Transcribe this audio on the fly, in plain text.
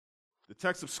The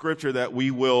text of scripture that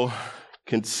we will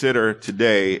consider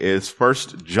today is 1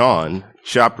 John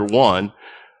chapter 1,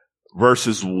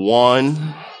 verses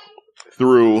 1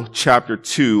 through chapter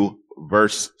 2,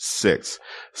 verse 6.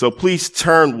 So please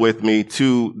turn with me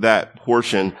to that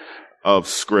portion of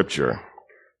scripture.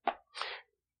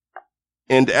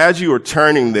 And as you are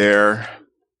turning there,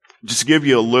 just give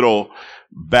you a little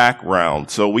background.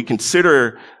 So we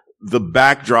consider the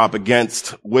backdrop against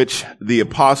which the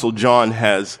Apostle John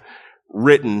has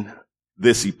written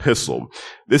this epistle.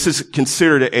 This is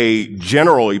considered a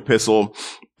general epistle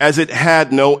as it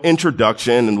had no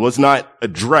introduction and was not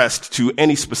addressed to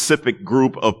any specific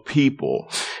group of people.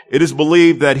 It is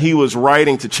believed that he was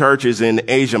writing to churches in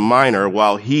Asia Minor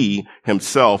while he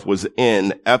himself was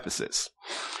in Ephesus.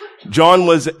 John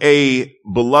was a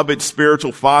beloved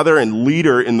spiritual father and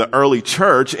leader in the early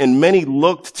church, and many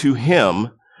looked to him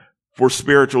for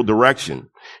spiritual direction.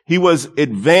 He was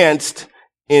advanced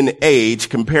in age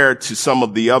compared to some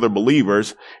of the other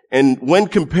believers, and when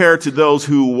compared to those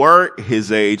who were his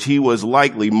age, he was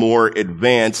likely more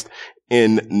advanced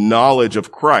in knowledge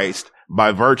of Christ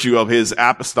by virtue of his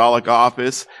apostolic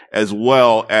office as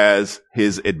well as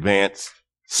his advanced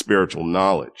spiritual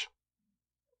knowledge.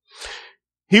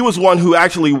 He was one who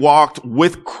actually walked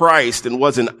with Christ and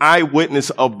was an eyewitness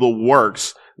of the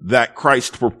works that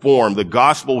Christ performed, the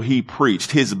gospel he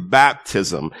preached, his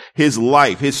baptism, his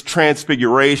life, his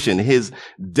transfiguration, his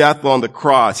death on the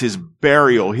cross, his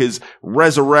burial, his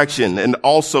resurrection, and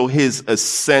also his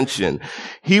ascension.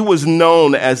 He was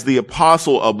known as the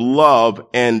apostle of love,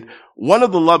 and one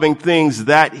of the loving things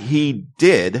that he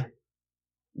did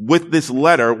with this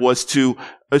letter was to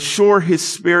assure his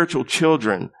spiritual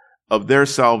children of their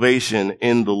salvation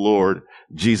in the Lord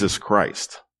Jesus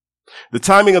Christ. The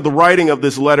timing of the writing of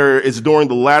this letter is during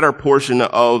the latter portion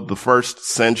of the first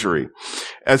century.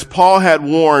 As Paul had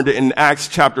warned in Acts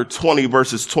chapter 20,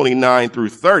 verses 29 through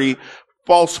 30,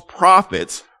 false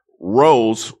prophets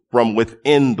rose from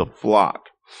within the flock.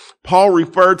 Paul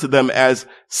referred to them as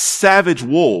savage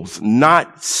wolves,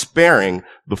 not sparing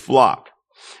the flock.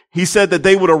 He said that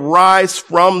they would arise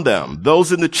from them,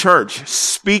 those in the church,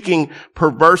 speaking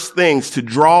perverse things to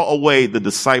draw away the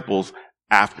disciples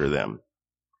after them.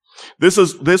 This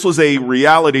was a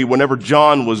reality whenever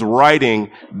John was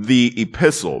writing the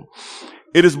epistle.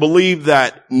 It is believed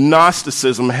that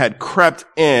Gnosticism had crept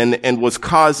in and was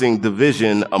causing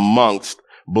division amongst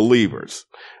believers.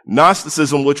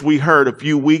 Gnosticism, which we heard a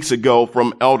few weeks ago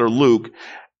from Elder Luke,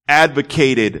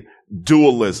 advocated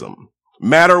dualism.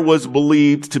 Matter was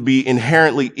believed to be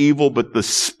inherently evil, but the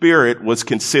spirit was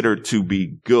considered to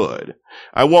be good.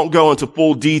 I won't go into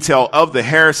full detail of the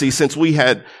heresy since we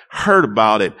had heard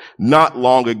about it not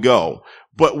long ago.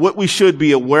 But what we should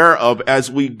be aware of as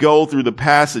we go through the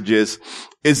passages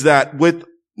is that with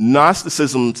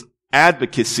Gnosticism's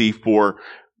advocacy for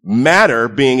matter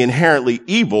being inherently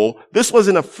evil, this was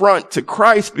an affront to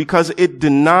Christ because it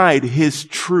denied his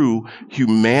true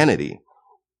humanity.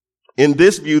 In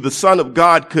this view, the Son of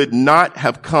God could not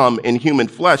have come in human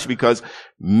flesh because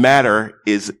matter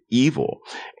is evil.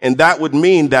 And that would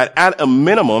mean that at a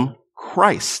minimum,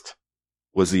 Christ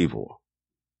was evil.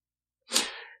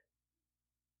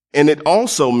 And it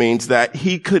also means that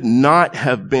he could not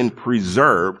have been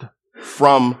preserved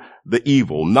from the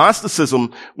evil.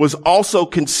 Gnosticism was also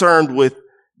concerned with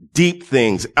deep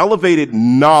things, elevated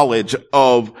knowledge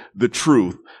of the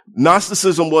truth.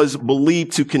 Gnosticism was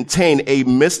believed to contain a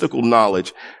mystical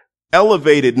knowledge,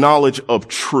 elevated knowledge of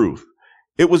truth.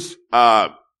 It was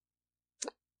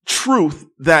truth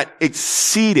that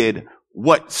exceeded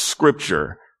what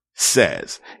Scripture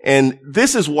says. And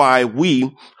this is why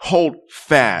we hold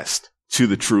fast to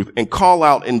the truth and call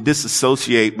out and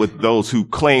disassociate with those who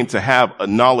claim to have a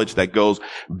knowledge that goes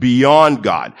beyond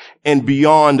God and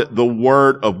beyond the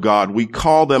Word of God. We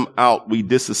call them out. We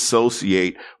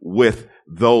disassociate with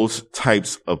those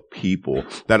types of people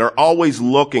that are always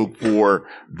looking for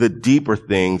the deeper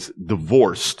things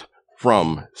divorced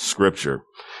from Scripture.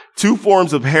 Two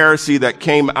forms of heresy that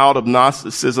came out of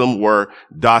Gnosticism were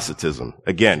Docetism.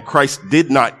 Again, Christ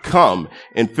did not come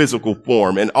in physical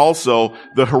form, and also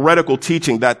the heretical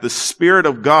teaching that the Spirit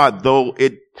of God, though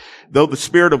the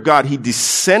Spirit of God, he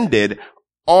descended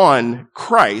on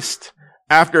Christ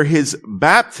after his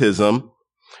baptism,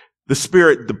 the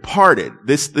Spirit departed.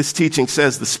 This teaching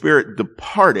says the Spirit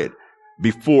departed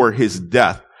before his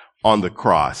death on the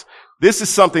cross. This is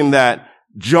something that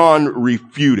John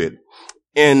refuted.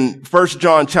 In 1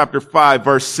 John chapter 5,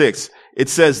 verse 6, it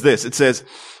says this. It says,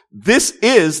 "This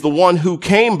is the one who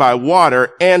came by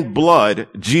water and blood,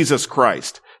 Jesus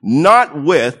Christ, not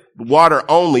with water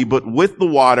only, but with the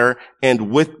water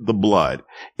and with the blood.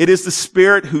 It is the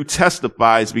Spirit who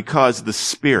testifies, because the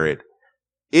Spirit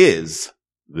is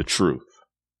the truth.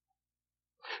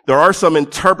 There are some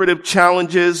interpretive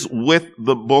challenges with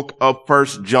the book of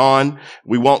 1 John.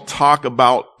 We won't talk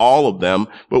about all of them,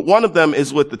 but one of them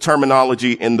is with the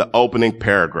terminology in the opening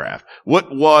paragraph.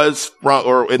 What was from,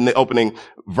 or in the opening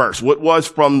verse, what was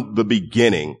from the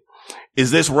beginning? Is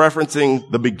this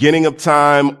referencing the beginning of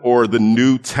time or the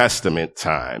New Testament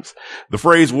times? The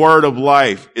phrase word of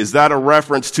life, is that a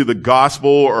reference to the gospel,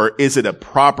 or is it a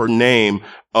proper name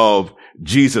of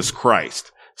Jesus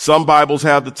Christ? Some Bibles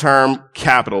have the term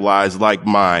capitalized like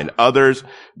mine. Others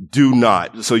do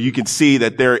not. So you can see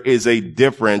that there is a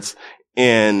difference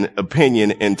in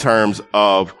opinion in terms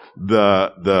of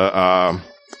the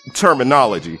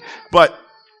terminology. But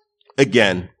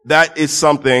again, that is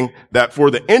something that,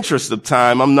 for the interest of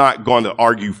time, I'm not going to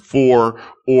argue for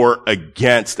or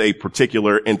against a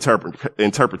particular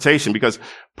interpretation, because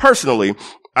personally,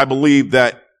 I believe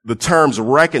that the terms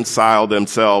reconcile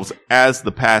themselves as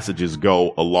the passages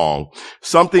go along.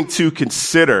 Something to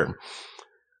consider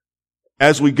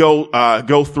as we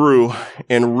go through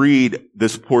and read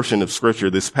this portion of Scripture,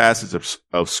 this passage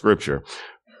of Scripture.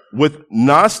 With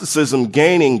Gnosticism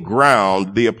gaining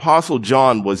ground, the Apostle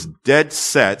John was dead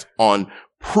set on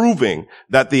proving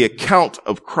that the account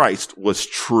of Christ was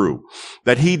true,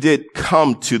 that he did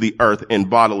come to the earth in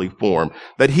bodily form,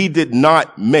 that he did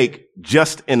not make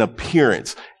just an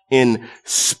appearance in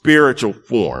spiritual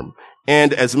form.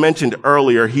 And as mentioned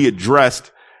earlier, he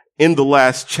addressed in the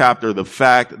last chapter the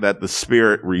fact that the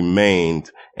Spirit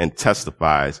remained and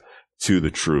testifies to the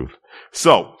truth.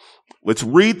 So let's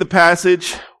read the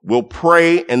passage. We'll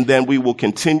pray, and then we will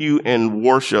continue in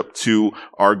worship to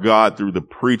our God through the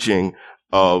preaching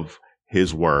of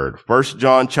his word. 1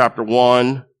 John chapter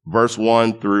 1, verse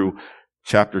 1 through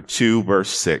chapter 2, verse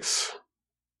 6.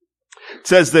 It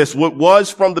says this: what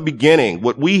was from the beginning,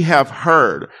 what we have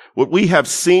heard, what we have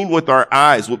seen with our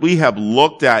eyes, what we have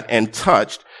looked at and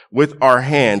touched with our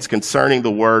hands concerning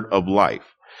the word of life.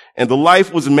 And the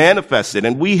life was manifested,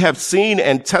 and we have seen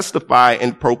and testify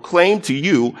and proclaim to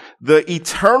you the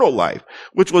eternal life,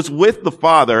 which was with the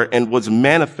Father and was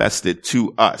manifested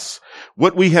to us.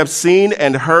 What we have seen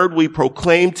and heard we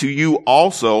proclaim to you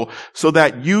also, so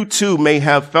that you too may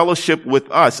have fellowship with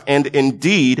us. And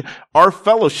indeed, our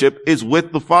fellowship is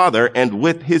with the Father and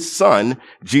with his Son,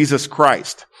 Jesus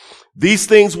Christ. These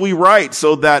things we write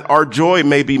so that our joy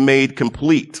may be made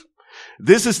complete.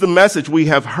 This is the message we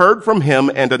have heard from him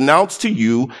and announced to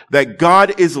you, that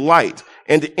God is light,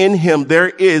 and in him there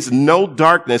is no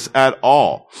darkness at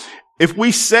all. If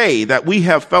we say that we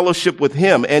have fellowship with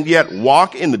him and yet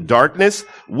walk in the darkness,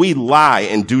 we lie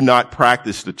and do not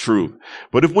practice the truth.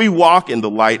 But if we walk in the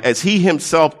light as he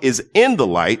himself is in the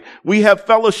light, we have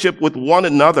fellowship with one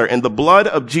another, and the blood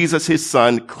of Jesus his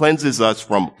Son cleanses us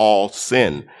from all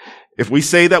sin. If we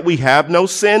say that we have no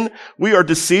sin, we are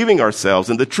deceiving ourselves,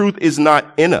 and the truth is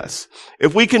not in us.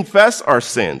 If we confess our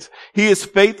sins, he is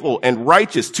faithful and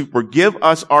righteous to forgive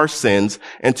us our sins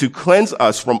and to cleanse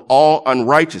us from all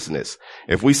unrighteousness.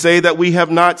 If we say that we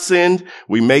have not sinned,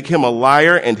 we make him a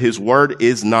liar, and his word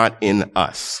is not in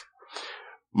us.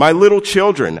 My little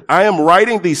children, I am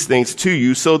writing these things to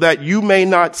you so that you may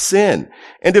not sin.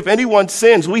 And if anyone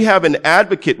sins, we have an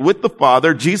advocate with the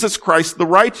Father, Jesus Christ the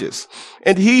righteous.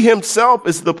 And he himself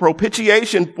is the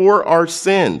propitiation for our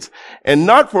sins, and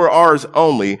not for ours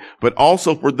only, but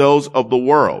also for those of the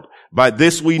world. By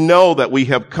this we know that we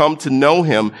have come to know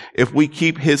him, if we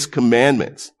keep his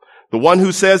commandments. The one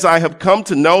who says, I have come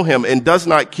to know him, and does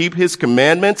not keep his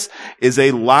commandments is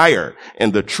a liar,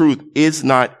 and the truth is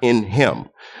not in him.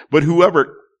 But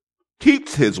whoever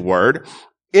keeps his word,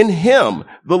 in him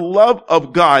the love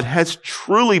of God has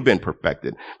truly been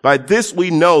perfected. By this we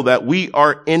know that we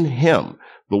are in him.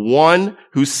 The one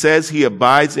who says he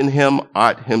abides in him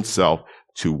ought himself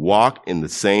to walk in the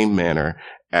same manner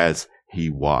as he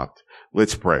walked.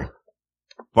 Let's pray.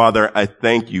 Father, I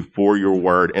thank you for your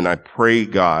word, and I pray,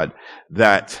 God,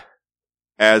 that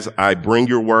as I bring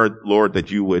your word, Lord,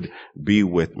 that you would be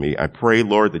with me. I pray,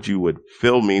 Lord, that you would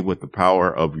fill me with the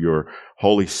power of your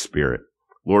Holy Spirit.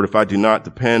 Lord, if I do not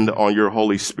depend on your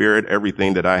Holy Spirit,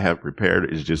 everything that I have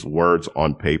prepared is just words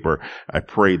on paper. I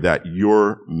pray that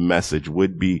your message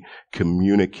would be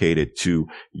communicated to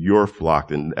your flock,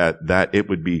 and that it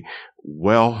would be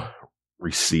well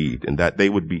received, and that they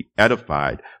would be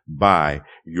edified by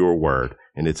your word.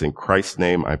 And it's in Christ's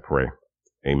name I pray.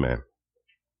 Amen.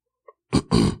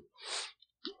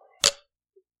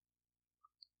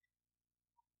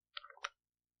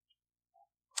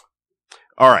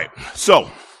 All right. So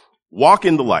Walk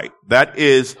in the light. That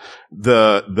is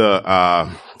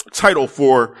the title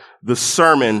for the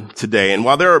sermon today. And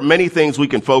while there are many things we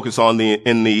can focus on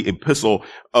in the epistle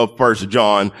of 1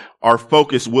 John, our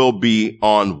focus will be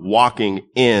on walking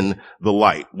in the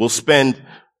light. We'll spend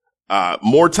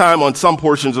more time on some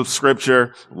portions of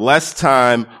scripture, less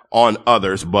time on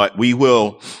others, but we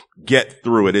will get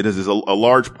through it. It is a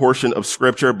large portion of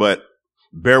scripture, but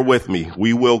bear with me.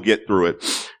 We will get through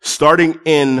it. Starting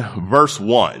in verse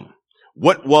 1.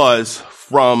 What was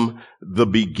from the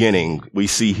beginning we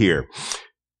see here.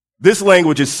 This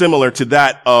language is similar to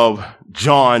that of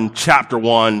John chapter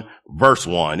 1, verse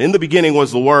 1. In the beginning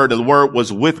was the Word, and the Word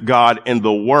was with God, and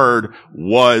the Word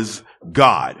was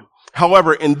God.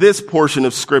 However, in this portion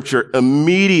of scripture,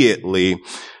 immediately,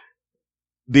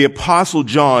 the Apostle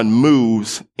John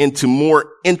moves into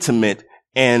more intimate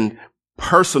and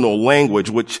personal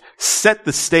language, which set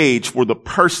the stage for the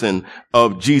person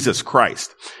of Jesus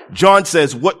Christ. John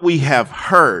says, what we have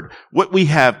heard, what we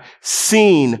have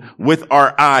seen with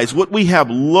our eyes, what we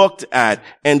have looked at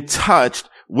and touched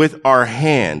with our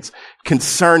hands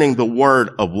concerning the word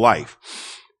of life.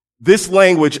 This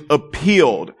language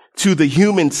appealed to the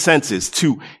human senses,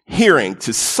 to hearing,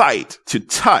 to sight, to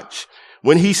touch.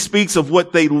 When he speaks of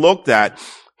what they looked at,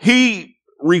 he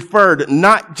referred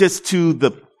not just to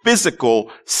the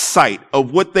physical sight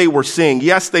of what they were seeing.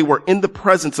 Yes, they were in the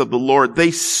presence of the Lord.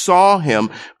 They saw him,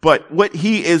 but what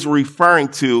he is referring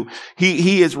to,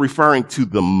 he is referring to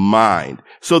the mind.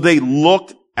 So they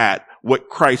looked at what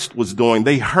Christ was doing.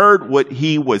 They heard what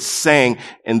he was saying,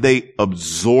 and they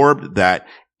absorbed that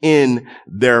in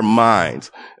their minds,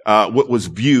 what was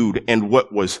viewed and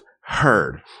what was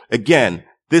heard. Again,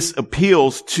 this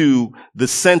appeals to the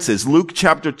senses. Luke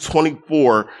chapter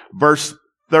 24, verse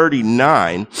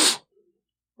 39,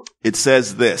 it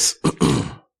says this,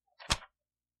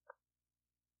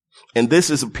 and this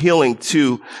is appealing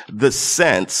to the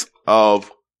sense of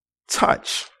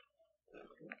touch.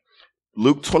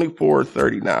 Luke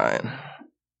 24:39.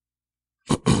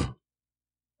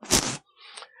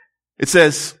 It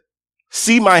says,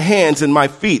 see my hands and my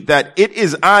feet, that it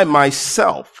is I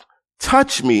myself.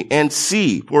 Touch me and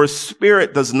see, for a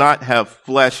spirit does not have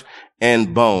flesh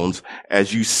and bones,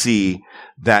 as you see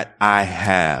that I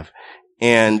have.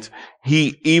 And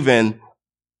he even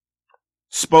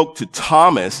spoke to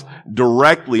Thomas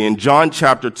directly in John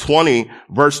chapter 20,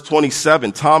 verse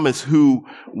 27. Thomas, who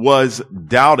was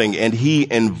doubting, and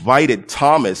he invited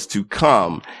Thomas to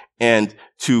come and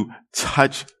to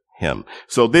touch him.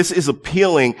 So this is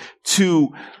appealing to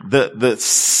the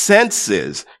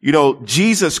senses. You know,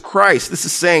 Jesus Christ, this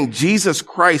is saying Jesus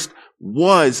Christ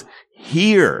was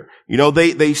here. You know,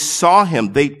 they saw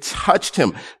him, they touched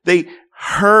him, they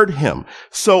heard him.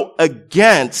 So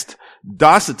against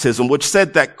Docetism, which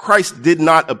said that Christ did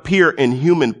not appear in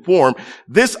human form,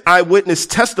 this eyewitness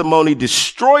testimony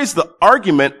destroys the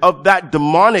argument of that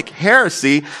demonic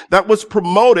heresy that was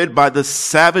promoted by the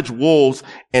savage wolves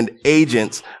and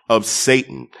agents of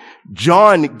Satan.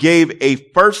 John gave a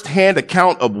first-hand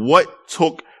account of what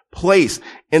took place.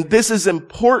 And this is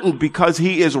important because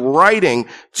he is writing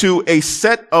to a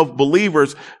set of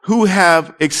believers who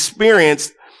have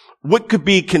experienced what could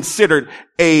be considered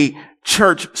a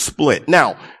church split.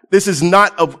 Now, this is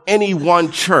not of any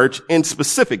one church in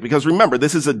specific, because remember,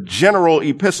 this is a general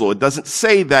epistle. It doesn't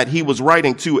say that he was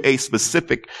writing to a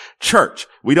specific church.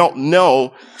 We don't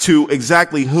know to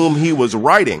exactly whom he was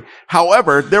writing.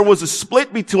 However, there was a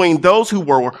split between those who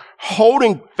were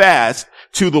holding fast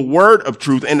to the word of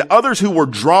truth and others who were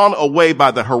drawn away by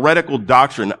the heretical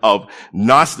doctrine of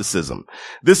Gnosticism.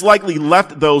 This likely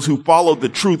left those who followed the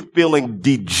truth feeling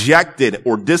dejected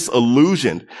or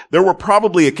disillusioned. There were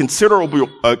probably a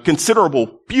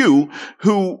considerable few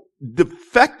who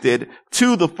defected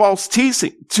to the false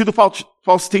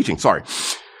teaching.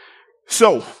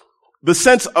 So the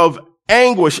sense of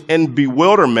anguish and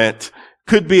bewilderment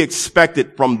could be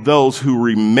expected from those who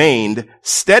remained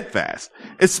steadfast,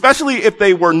 especially if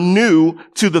they were new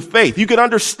to the faith. You could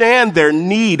understand their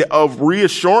need of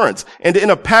reassurance. And in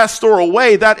a pastoral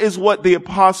way, that is what the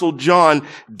Apostle John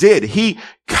did. He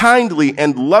kindly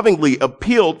and lovingly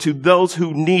appealed to those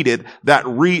who needed that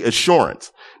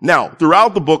reassurance. Now,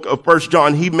 throughout the book of 1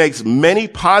 John, he makes many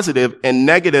positive and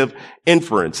negative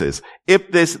inferences.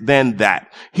 If this, then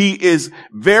that. He is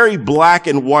very black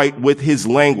and white with his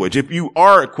language. If you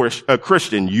are a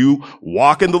Christian, you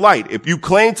walk in the light. If you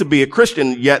claim to be a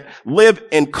Christian, yet live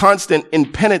in constant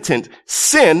impenitent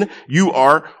sin, you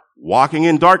are walking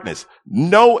in darkness.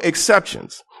 No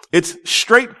exceptions. It's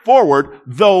straightforward,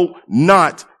 though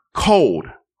not cold.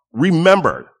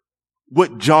 Remember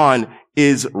what John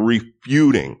is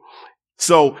refuting.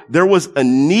 So there was a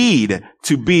need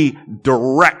to be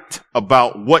direct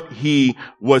about what he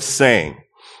was saying.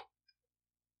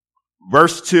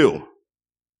 Verse 2.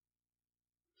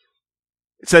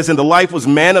 It says, and the life was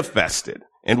manifested,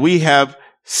 and we have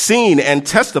seen and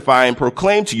testify and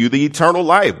proclaim to you the eternal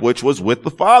life, which was with the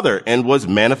Father and was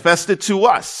manifested to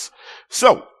us.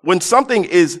 So when something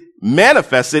is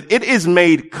manifested, it is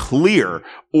made clear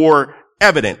or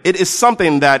evident. It is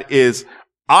something that is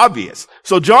obvious.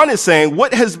 So John is saying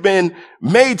what has been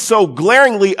made so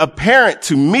glaringly apparent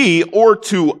to me or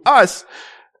to us,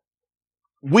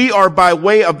 we are by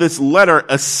way of this letter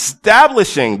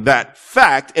establishing that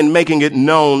fact and making it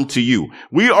known to you.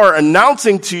 We are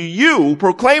announcing to you,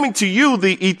 proclaiming to you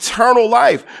the eternal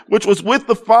life, which was with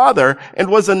the Father and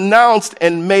was announced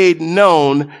and made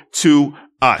known to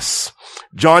us.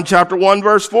 John chapter 1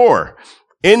 verse 4.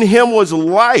 In him was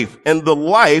life, and the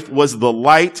life was the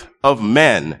light of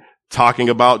men. Talking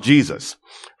about Jesus.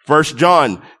 1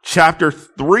 John chapter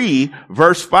 3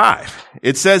 verse 5.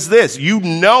 It says this, you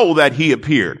know that he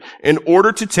appeared in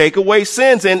order to take away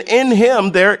sins, and in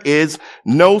him there is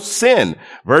no sin.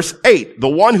 Verse 8, the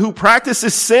one who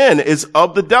practices sin is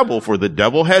of the devil, for the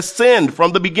devil has sinned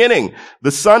from the beginning.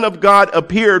 The Son of God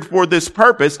appeared for this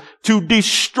purpose, to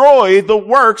destroy the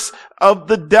works of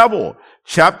the devil.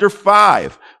 Chapter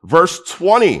 5 verse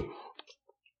 20.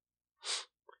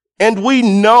 And we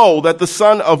know that the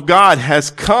Son of God has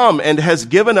come and has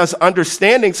given us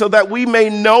understanding so that we may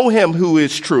know him who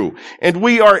is true. And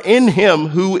we are in him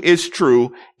who is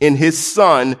true, in his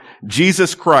Son,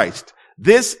 Jesus Christ.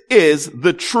 This is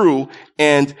the true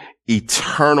and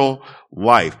eternal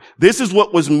life. This is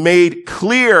what was made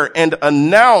clear and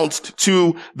announced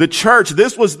to the church.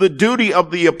 This was the duty of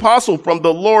the apostle from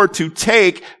the Lord, to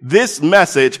take this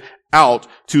message out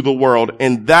to the world.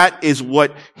 And that is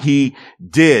what he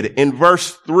did. In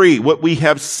verse 3, what we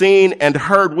have seen and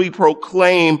heard, we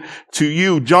proclaim to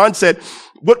you. John said,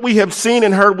 what we have seen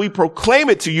and heard, we proclaim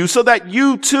it to you so that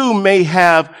you too may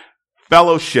have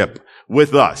fellowship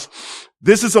with us.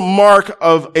 This is a mark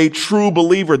of a true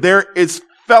believer. There is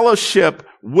fellowship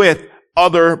with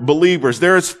other believers.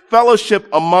 There is fellowship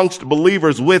amongst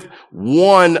believers with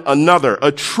one another,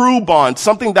 a true bond,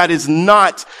 something that is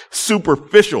not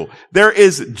superficial. There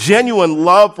is genuine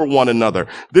love for one another.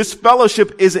 This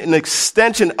fellowship is an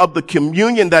extension of the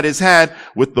communion that is had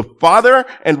with the Father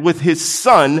and with his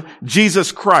Son,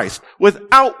 Jesus Christ,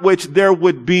 without which there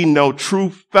would be no true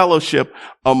fellowship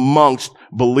amongst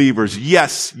believers.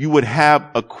 Yes, you would have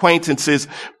acquaintances,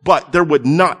 but there would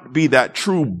not be that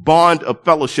true bond of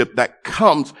fellowship that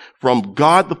comes from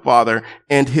God the Father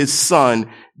and his Son,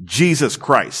 Jesus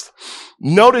Christ.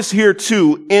 Notice here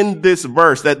too in this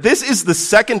verse that this is the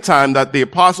second time that the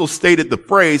apostle stated the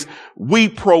phrase, we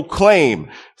proclaim.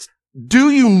 Do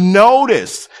you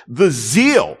notice the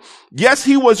zeal? Yes,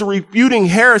 he was refuting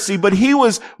heresy, but he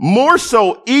was more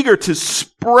so eager to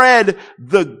spread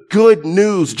the good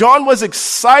news. John was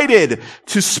excited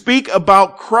to speak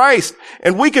about Christ.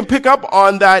 And we can pick up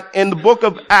on that in the book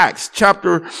of Acts,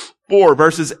 chapter 4,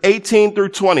 verses 18 through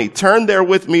 20. Turn there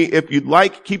with me if you'd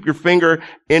like. Keep your finger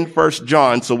in 1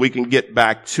 John so we can get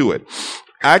back to it.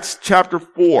 Acts chapter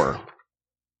 4,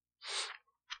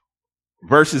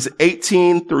 verses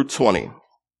 18 through 20.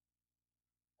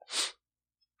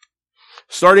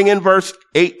 Starting in verse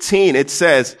 18, it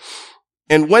says,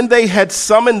 and when they had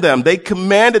summoned them, they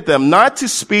commanded them not to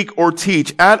speak or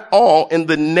teach at all in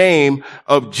the name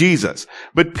of Jesus.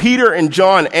 But Peter and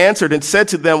John answered and said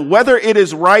to them, whether it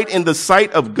is right in the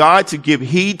sight of God to give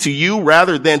heed to you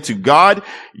rather than to God,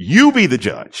 you be the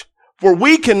judge. For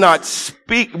we cannot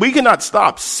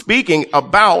stop speaking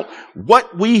about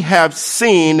what we have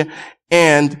seen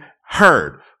and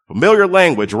heard. Familiar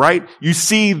language, right? You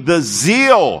see the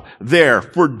zeal there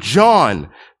for John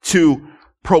to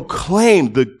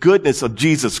proclaim the goodness of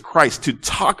Jesus Christ, to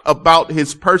talk about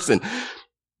his person.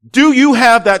 Do you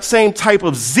have that same type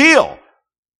of zeal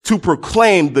to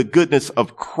proclaim the goodness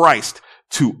of Christ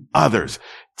to others?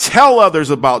 Tell others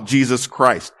about Jesus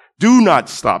Christ. Do not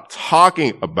stop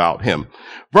talking about him.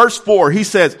 Verse 4, he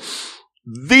says,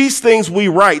 these things we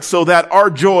write so that our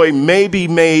joy may be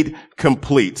made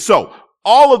complete. So,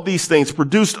 all of these things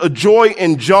produced a joy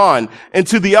in John and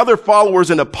to the other followers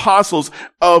and apostles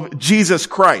of Jesus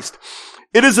Christ.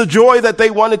 It is a joy that they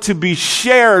wanted to be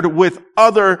shared with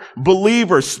other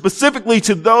believers, specifically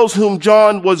to those whom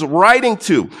John was writing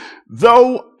to.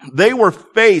 Though they were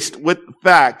faced with the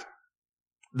fact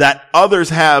that others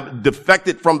have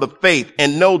defected from the faith,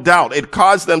 and no doubt it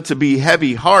caused them to be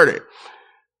heavy-hearted.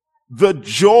 The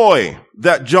joy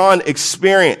that John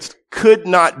experienced could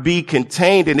not be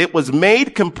contained, and it was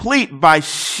made complete by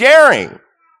sharing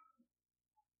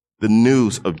the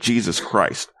news of Jesus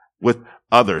Christ with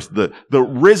others, the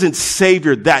risen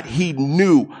Savior that he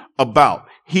knew about.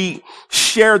 He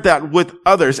shared that with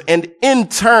others, and in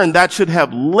turn, that should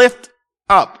have lifted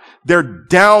up their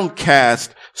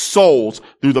downcast souls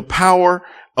through the power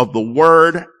of the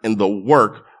word and the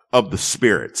work of the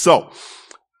Spirit. So,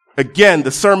 again,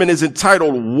 the sermon is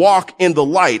entitled Walk in the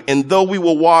Light, and though we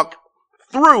will walk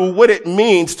through what it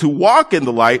means to walk in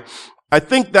the light, I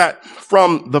think that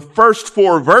from the first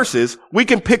 4 verses, we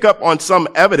can pick up on some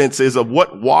evidences of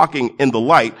what walking in the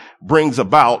light brings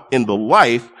about in the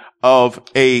life of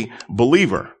a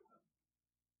believer.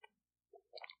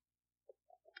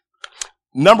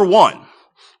 Number 1,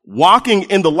 walking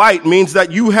in the light means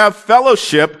that you have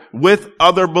fellowship with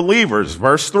other believers.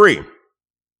 Verse 3.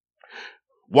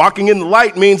 Walking in the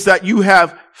light means that you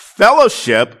have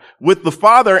fellowship with the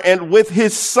Father and with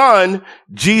his Son,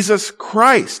 Jesus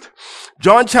Christ.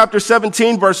 John chapter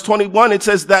 17, verse 21, it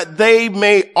says that they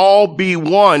may all be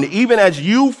one, even as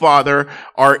you, Father,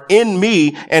 are in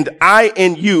me and I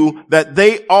in you, that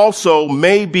they also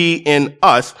may be in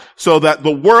us, so that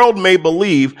the world may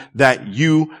believe that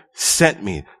you sent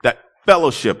me. That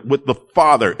fellowship with the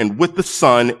Father and with the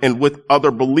Son and with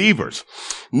other believers.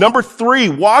 Number 3,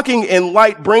 walking in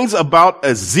light brings about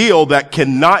a zeal that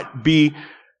cannot be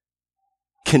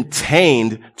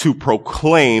contained to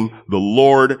proclaim the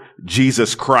Lord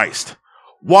Jesus Christ.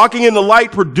 Walking in the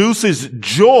light produces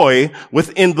joy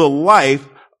within the life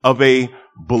of a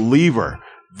believer.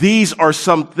 These are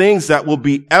some things that will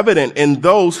be evident in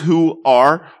those who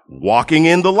are walking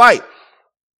in the light.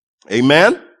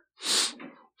 Amen.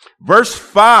 Verse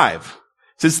 5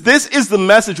 says, this is the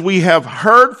message we have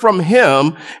heard from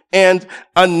him and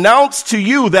announced to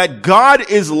you, that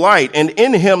God is light, and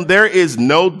in him there is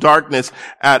no darkness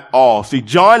at all. See,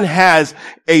 John has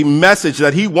a message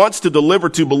that he wants to deliver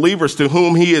to believers to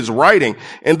whom he is writing.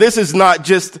 And this is not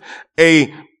just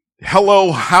a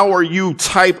hello, how are you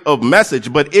type of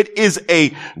message, but it is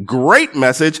a great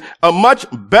message, a much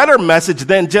better message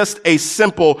than just a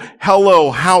simple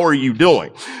hello, how are you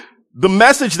doing? The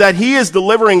message that he is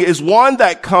delivering is one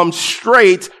that comes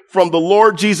straight from the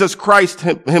Lord Jesus Christ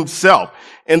himself.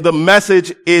 And the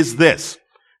message is this: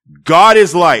 God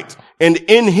is light, and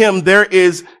in him there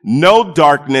is no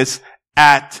darkness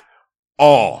at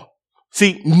all.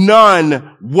 See,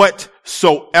 none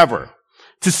whatsoever.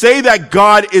 To say that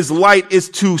God is light is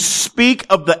to speak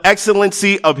of the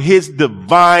excellency of his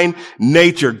divine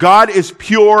nature. God is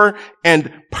pure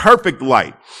and perfect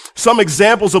light. Some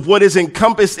examples of what is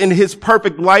encompassed in his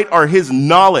perfect light are his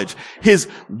knowledge, his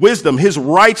wisdom, his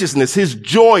righteousness, his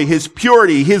joy, his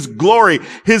purity, his glory,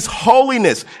 his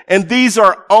holiness. And these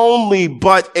are only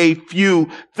but a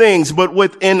few things. But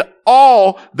within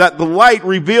all that the light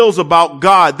reveals about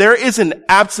God, there is an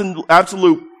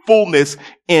absolute fullness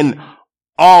in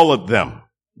all of them.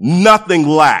 Nothing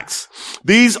lacks.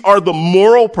 These are the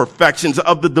moral perfections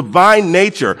of the divine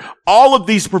nature. All of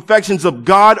these perfections of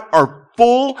God are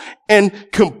full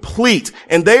and complete,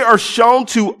 and they are shown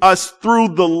to us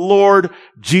through the Lord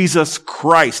Jesus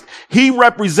Christ. He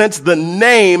represents the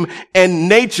name and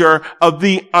nature of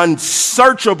the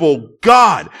unsearchable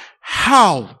God.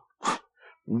 How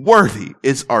worthy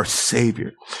is our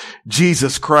Savior,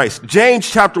 Jesus Christ. James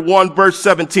chapter 1, verse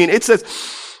 17, it says,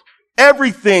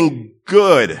 everything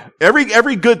good,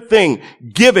 every good thing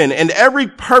given and every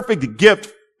perfect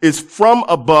gift is from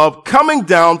above, coming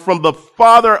down from the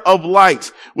Father of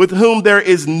lights, with whom there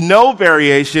is no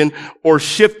variation or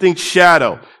shifting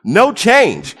shadow. No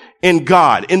change in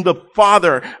God, in the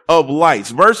Father of lights.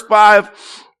 Verse 5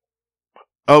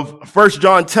 of 1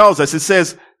 John tells us, it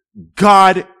says,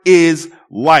 God is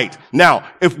light. Now,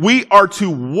 if we are to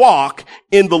walk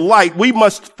in the light, we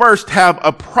must first have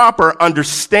a proper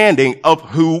understanding of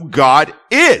who God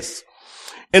is.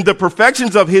 And the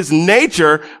perfections of his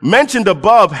nature mentioned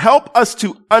above help us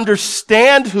to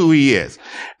understand who he is,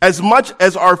 as much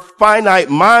as our finite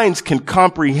minds can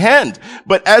comprehend.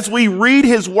 But as we read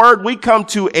his word, we come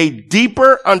to a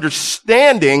deeper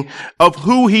understanding of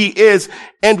who he is,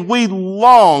 and we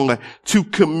long to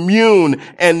commune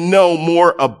and know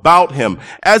more about him.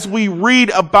 As we read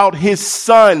about his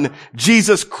Son,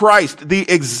 Jesus Christ,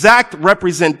 the exact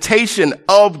representation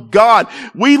of God,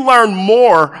 we learn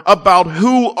more about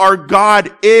who our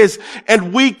God is,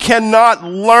 and we cannot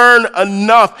learn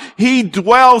enough. He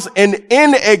dwells in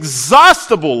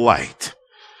inexhaustible light.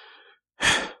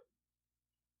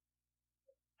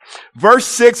 Verse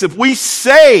 6, if we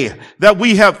say that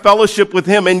we have fellowship with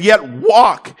him and yet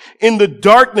walk in the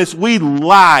darkness, we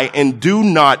lie and do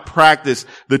not practice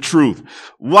the truth.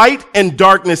 Light and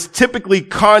darkness typically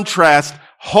contrast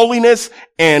holiness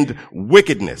and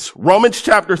wickedness. Romans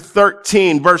chapter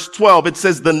 13, verse 12, it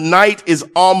says, the night is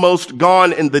almost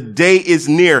gone and the day is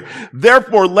near.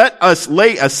 Therefore, let us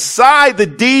lay aside the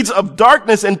deeds of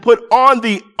darkness and put on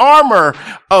the armor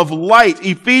of light.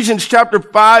 Ephesians chapter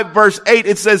 5, verse 8,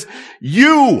 it says,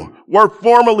 you were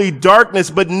formerly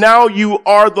darkness, but now you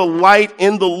are the light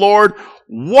in the Lord.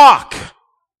 Walk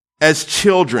as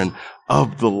children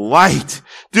of the light.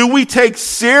 Do we take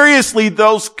seriously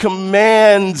those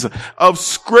commands of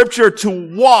Scripture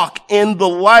to walk in the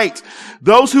light?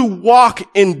 Those who walk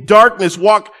in darkness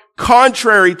walk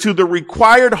contrary to the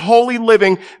required holy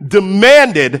living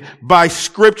demanded by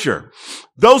Scripture.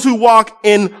 Those who walk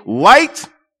in light,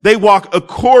 they walk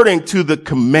according to the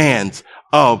commands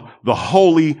of the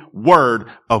holy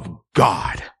word of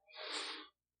God.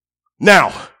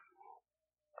 Now,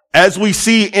 as we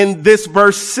see in this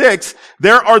verse 6,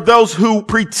 there are those who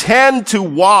pretend to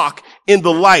walk in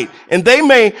the light, and they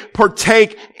may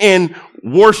partake in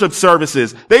worship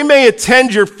services. They may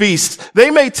attend your feasts.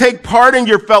 They may take part in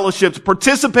your fellowships,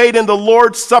 participate in the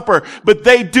Lord's Supper, but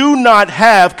they do not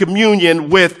have communion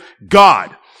with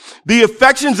God. The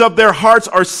affections of their hearts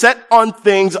are set on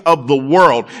things of the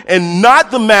world and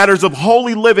not the matters of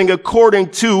holy living according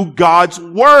to God's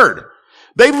word.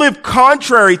 They live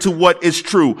contrary to what is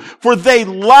true, for they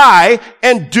lie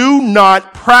and do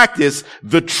not practice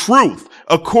the truth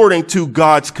according to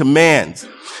God's commands.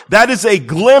 That is a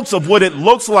glimpse of what it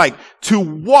looks like to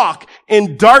walk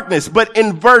in darkness. But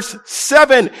in verse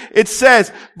 7, it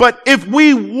says, but if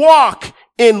we walk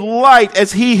in light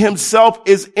as he himself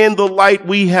is in the light,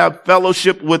 we have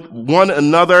fellowship with one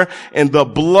another, and the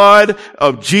blood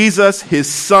of Jesus,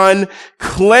 his son,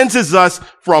 cleanses us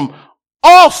from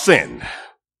all sin.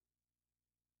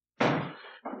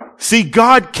 See,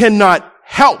 God cannot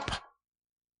help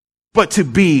but to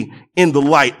be in the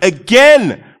light.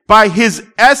 Again, by his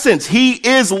essence, he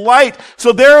is light.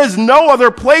 So there is no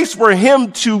other place for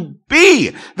him to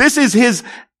be. This is his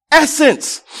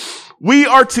essence. We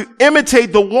are to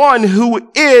imitate the one who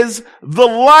is the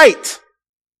light.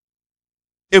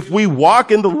 If we walk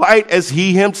in the light as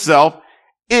he himself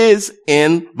is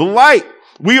in the light,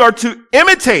 we are to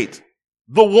imitate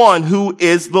the one who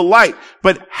is the light.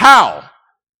 But how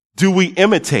do we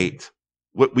imitate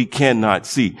what we cannot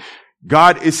see?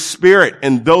 God is spirit,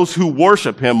 and those who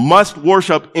worship him must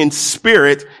worship in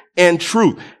spirit and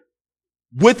truth.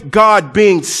 With God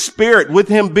being spirit, with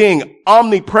him being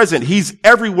omnipresent, he's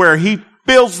everywhere. He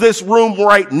fills this room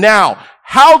right now.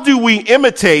 How do we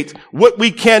imitate what we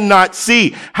cannot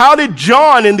see? How did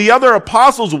John and the other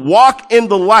apostles walk in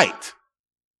the light?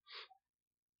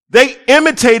 They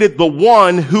imitated the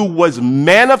one who was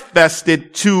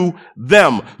manifested to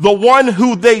them, the one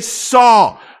who they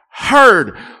saw,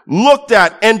 heard, looked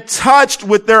at, and touched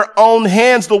with their own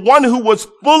hands, the one who was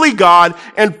fully God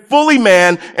and fully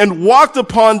man and walked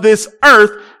upon this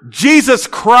earth, Jesus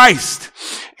Christ.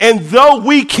 And though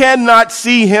we cannot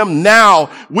see him now,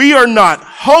 we are not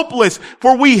hopeless,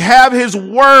 for we have his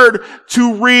word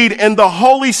to read and the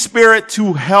Holy Spirit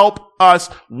to help us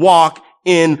walk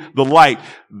in the light.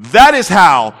 That is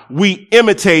how we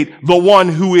imitate the one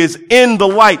who is in the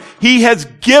light. He has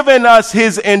given us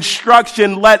his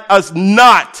instruction. Let us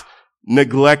not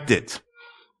neglect it.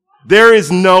 There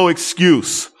is no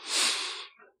excuse.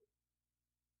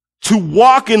 To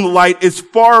walk in light is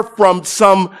far from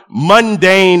some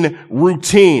mundane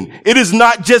routine. It is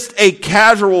not just a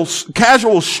casual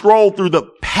stroll through the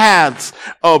paths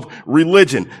of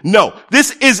religion. No,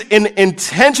 this is an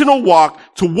intentional walk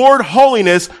toward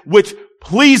holiness which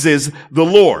pleases the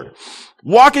Lord.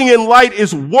 Walking in light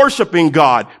is worshiping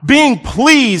God, being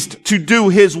pleased to do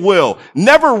his will,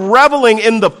 never reveling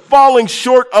in the falling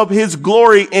short of his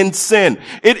glory in sin.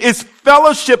 It is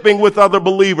fellowshipping with other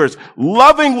believers,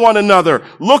 loving one another,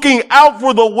 looking out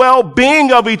for the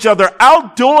well-being of each other,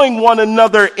 outdoing one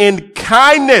another in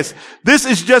kindness. This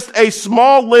is just a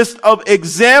small list of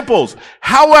examples.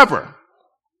 However,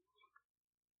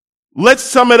 let's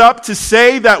sum it up to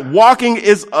say that walking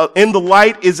in the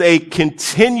light is a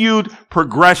continued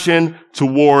progression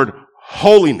toward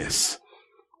holiness.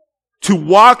 To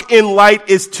walk in light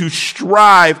is to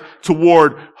strive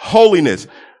toward holiness.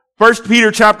 1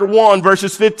 Peter chapter 1,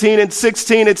 verses 15 and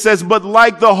 16, it says, but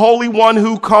like the Holy One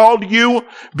who called you,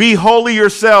 be holy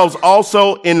yourselves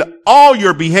also in all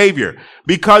your behavior,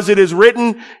 because it is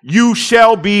written, you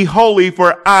shall be holy,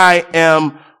 for I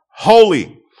am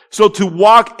holy. So to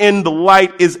walk in the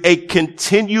light is a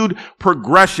continued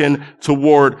progression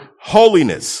toward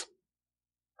holiness.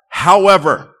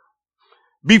 However,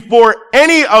 before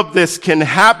any of this can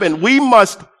happen, we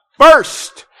must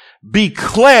first be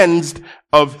cleansed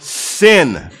of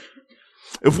sin.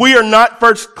 If we are not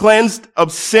first cleansed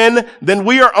of sin, then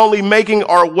we are only making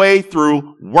our way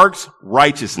through works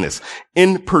righteousness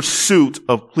in pursuit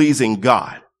of pleasing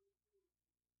God.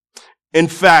 In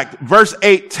fact, verse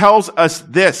 8 tells us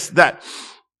this, that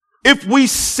if we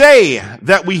say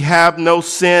that we have no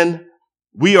sin,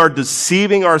 we are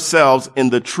deceiving ourselves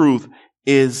and the truth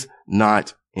is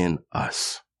not in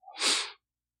us.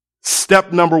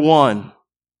 Step number 1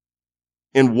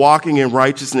 in walking in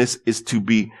righteousness is to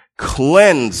be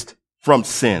cleansed from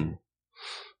sin.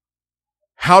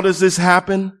 How does this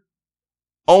happen?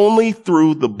 Only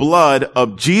through the blood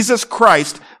of Jesus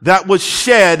Christ that was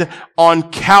shed on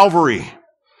Calvary.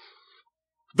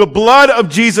 The blood of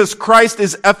Jesus Christ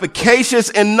is efficacious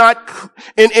in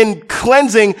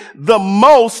cleansing the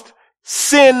most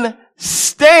sin-stained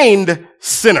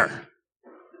sinner.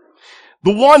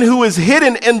 The one who is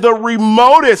hidden in the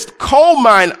remotest coal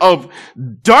mine of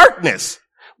darkness.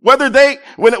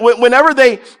 Whenever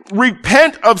they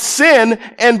repent of sin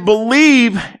and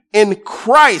believe in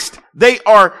Christ, they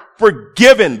are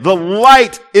forgiven. The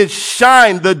light is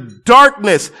shined. The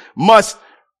darkness must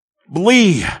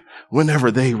flee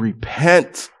whenever they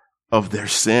repent of their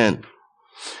sin.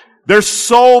 Their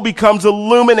soul becomes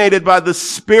illuminated by the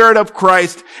Spirit of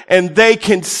Christ, and they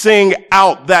can sing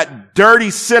out, that dirty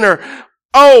sinner,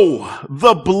 "Oh,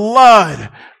 the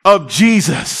blood of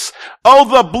Jesus. Oh,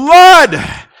 the blood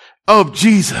of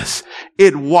Jesus.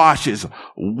 It washes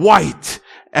white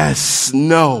as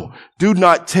snow." Do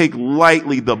not take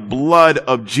lightly the blood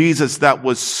of Jesus that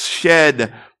was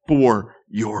shed for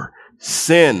your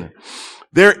sin.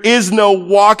 There is no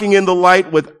walking in the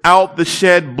light without the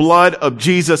shed blood of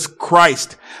Jesus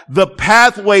Christ. The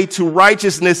pathway to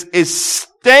righteousness is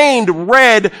stained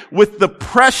red with the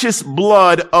precious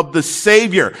blood of the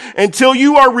Savior. Until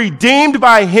you are redeemed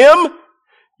by Him,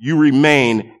 you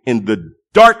remain in the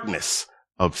darkness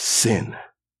of sin.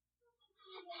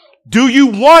 Do you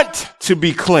want to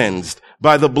be cleansed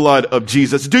by the blood of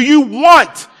Jesus? Do you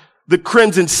want the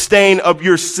crimson stain of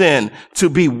your sin to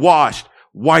be washed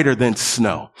whiter than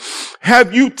snow?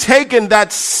 Have you taken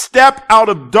that step out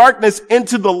of darkness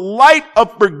into the light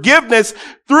of forgiveness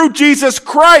through Jesus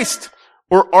Christ?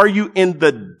 Or are you in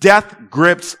the death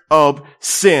grips of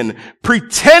sin,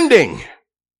 pretending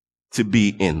to be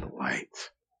in the light?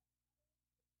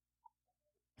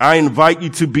 I invite you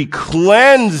to be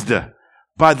cleansed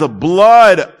by the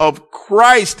blood of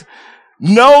Christ.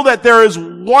 Know that there is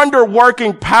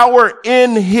wonder-working power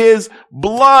in His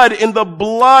blood, in the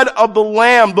blood of the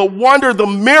Lamb. The wonder, the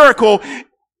miracle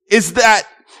is that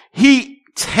He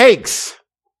takes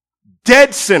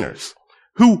dead sinners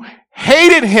who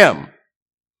hated Him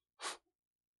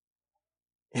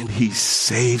and He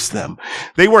saves them.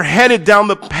 They were headed down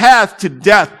the path to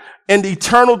death and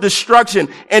eternal destruction,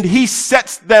 and He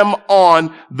sets them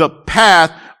on the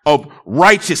path of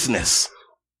righteousness.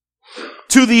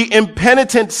 To the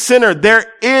impenitent sinner, there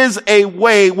is a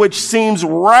way which seems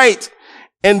right,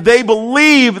 and they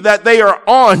believe that they are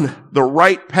on the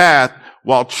right path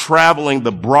while traveling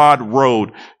the broad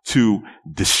road to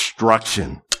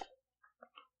destruction.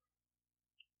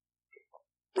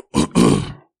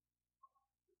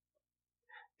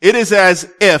 It is as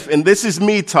if, and this is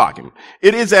me talking,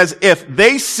 it is as if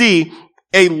they see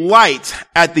a light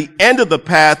at the end of the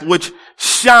path which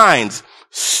shines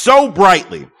so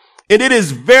brightly, and it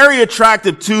is very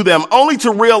attractive to them, only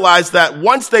to realize that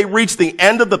once they reach the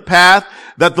end of the path,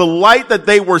 that the light that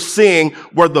they were seeing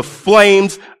were the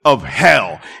flames of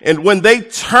hell. And when they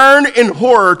turn in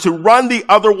horror to run the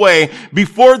other way,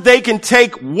 before they can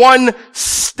take one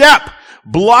step,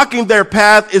 blocking their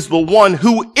path is the one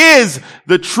who is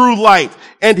the true light.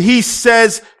 And He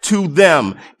says to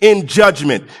them in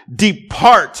judgment,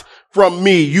 "Depart from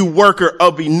me, you worker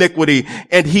of iniquity."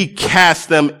 And He casts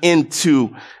them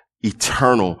into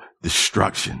eternal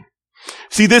destruction.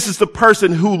 See, this is the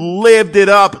person who lived it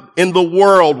up in the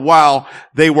world while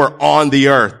they were on the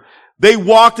earth. They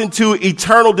walked into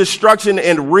eternal destruction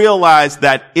and realized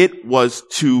that it was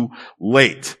too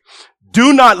late.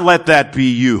 Do not let that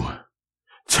be you.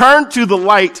 Turn to the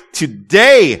light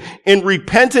today in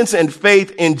repentance and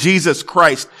faith in Jesus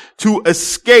Christ to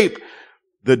escape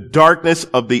the darkness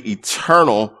of the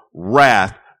eternal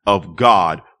wrath of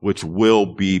God, which will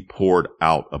be poured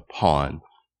out upon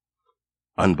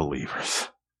unbelievers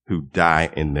who die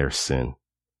in their sin.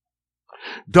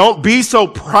 Don't be so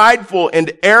prideful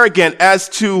and arrogant as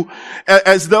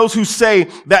those who say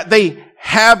that they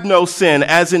have no sin,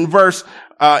 as in verse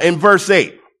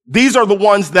 8. These are the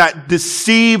ones that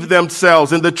deceive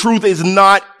themselves, and the truth is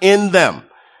not in them.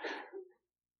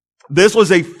 This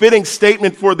was a fitting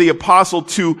statement for the apostle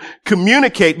to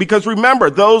communicate, because remember,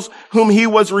 those whom he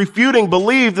was refuting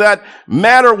believed that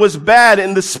matter was bad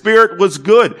and the spirit was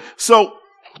good. So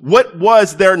what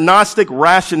was their Gnostic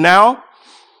rationale?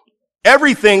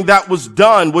 Everything that was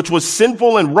done, which was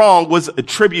sinful and wrong, was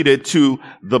attributed to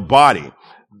the body.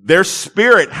 Their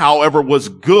spirit, however, was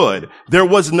good. There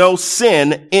was no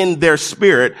sin in their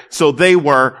spirit, so they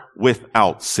were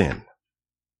without sin.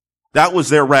 That was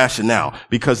their rationale.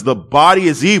 Because the body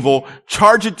is evil,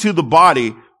 charge it to the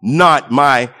body, not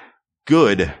my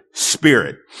good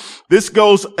spirit. This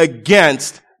goes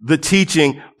against the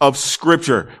teaching of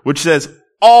Scripture, which says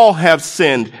all have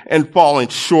sinned and fallen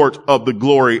short of the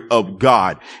glory of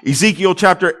God. Ezekiel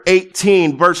chapter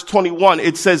 18, verse 21,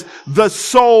 it says, the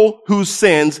soul who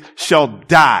sins shall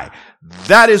die.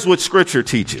 That is what Scripture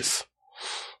teaches.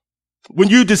 When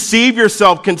you deceive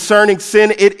yourself concerning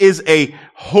sin, it is a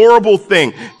horrible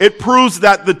thing. It proves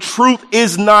that the truth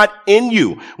is not in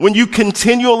you. When you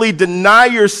continually deny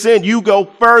your sin, you go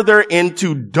further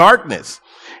into darkness.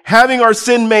 Having our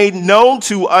sin made known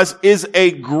to us is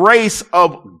a grace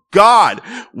of God,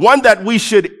 one that we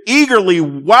should eagerly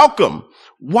welcome.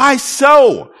 Why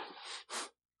so?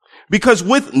 Because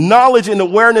with knowledge and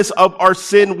awareness of our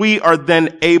sin, we are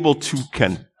then able to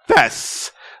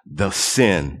confess the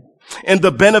sin. And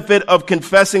the benefit of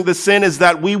confessing the sin is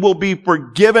that we will be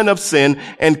forgiven of sin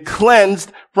and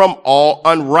cleansed from all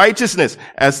unrighteousness.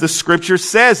 As the Scripture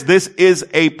says, this is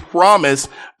a promise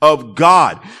of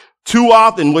God. Too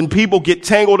often when people get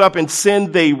tangled up in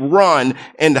sin, they run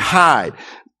and hide,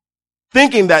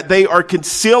 thinking that they are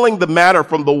concealing the matter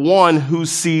from the one who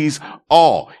sees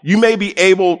all. You may be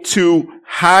able to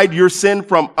hide your sin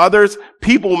from others.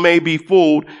 People may be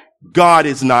fooled. God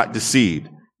is not deceived.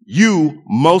 You,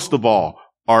 most of all,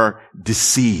 are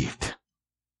deceived.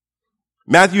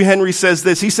 Matthew Henry says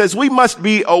this. He says, we must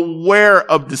be aware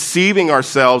of deceiving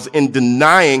ourselves in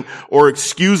denying or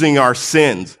excusing our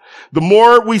sins. The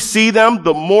more we see them,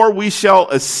 the more we shall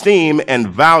esteem and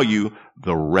value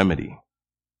the remedy.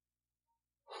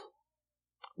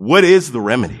 What is the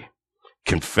remedy?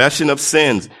 Confession of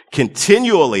sins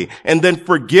continually, and then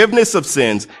forgiveness of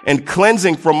sins and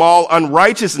cleansing from all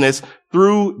unrighteousness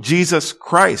through Jesus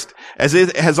Christ. As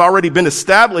it has already been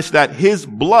established that his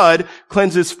blood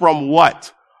cleanses from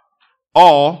what?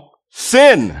 All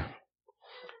sin.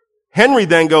 Henry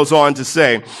then goes on to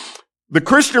say, the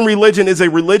Christian religion is a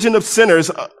religion of sinners,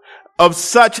 of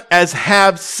such as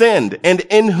have sinned, and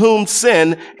in whom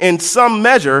sin in some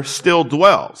measure still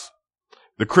dwells.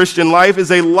 The Christian life is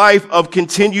a life of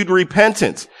continued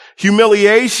repentance,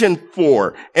 humiliation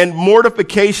for, and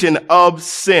mortification of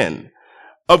sin,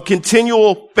 of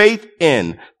continual faith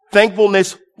in,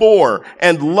 thankfulness for,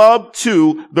 and love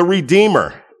to the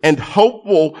Redeemer, and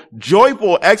hopeful,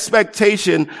 joyful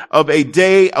expectation of a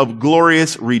day of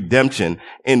glorious redemption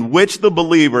in which the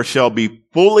believer shall be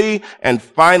fully and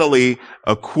finally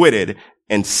acquitted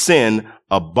and sin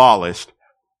abolished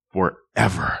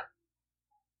forever.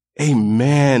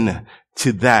 Amen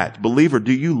to that. Believer,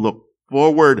 do you look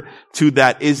forward to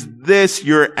that? Is this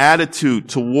your attitude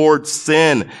towards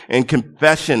sin and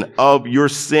confession of your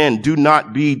sin? Do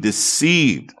not be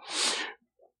deceived.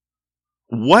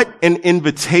 What an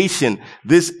invitation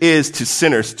this is to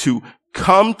sinners to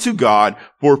come to God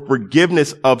for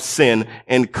forgiveness of sin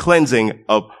and cleansing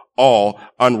of all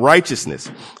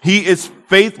unrighteousness. He is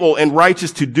faithful and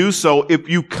righteous to do so if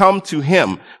you come to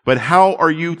him. But how are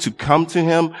you to come to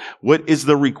him? What is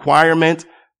the requirement?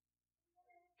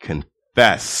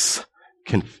 Confess.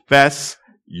 Confess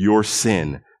your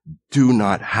sin. Do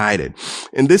not hide it.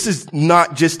 And this is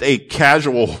not just a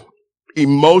casual,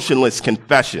 emotionless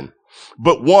confession,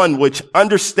 but one which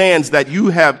understands that you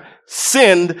have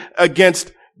sinned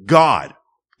against God.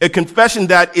 A confession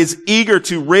that is eager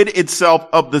to rid itself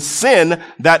of the sin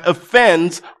that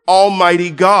offends Almighty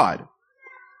God.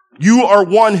 You are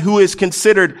one who is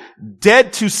considered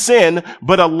dead to sin,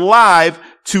 but alive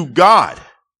to God.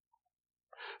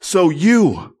 So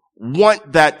you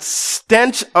want that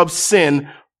stench of sin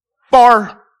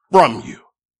far from you.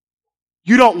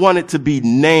 You don't want it to be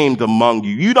named among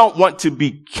you. You don't want to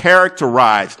be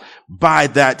characterized by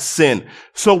that sin.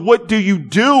 So what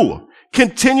do?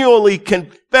 Continually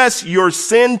confess your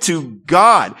sin to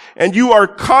God, and you are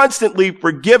constantly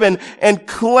forgiven and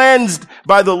cleansed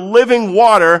by the living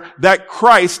water that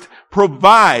Christ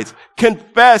provides.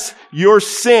 Confess your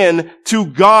sin to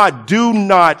God. Do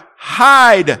not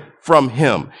hide from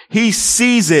him. He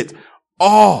sees it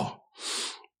all.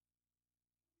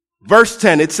 Verse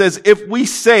 10, it says, if we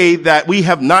say that we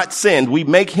have not sinned, we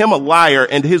make him a liar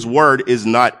and his word is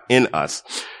not in us.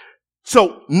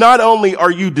 So not only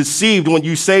are you deceived when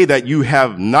you say that you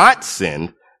have not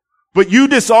sinned, but you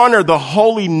dishonor the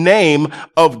holy name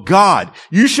of God.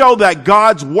 You show that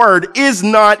God's word is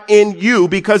not in you,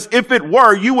 because if it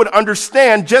were, you would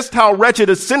understand just how wretched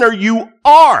a sinner you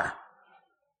are.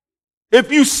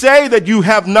 If you say that you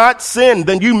have not sinned,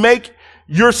 then you make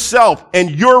yourself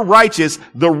and your righteous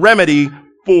the remedy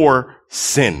for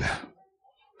sin.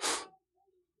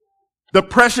 The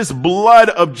precious blood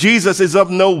of Jesus is of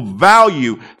no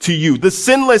value to you. The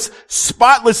sinless,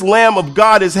 spotless Lamb of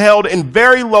God is held in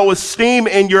very low esteem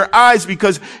in your eyes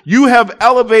because you have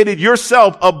elevated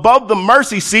yourself above the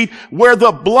mercy seat where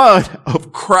the blood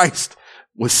of Christ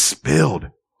was spilled.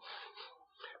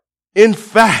 In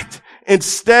fact,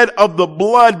 instead of the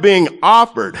blood being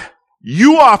offered,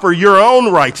 you offer your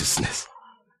own righteousness,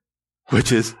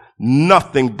 which is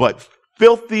nothing but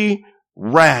filthy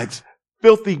rags,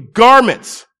 filthy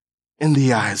garments in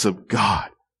the eyes of God.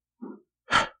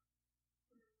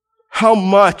 How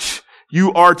much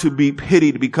you are to be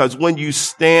pitied, because when you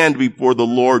stand before the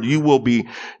Lord, you will be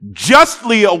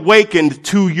justly awakened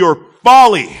to your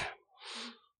folly.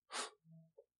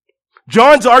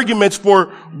 John's arguments for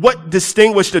what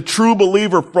distinguished a true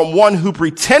believer from one who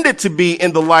pretended to be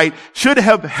in the light should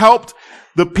have helped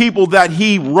the people that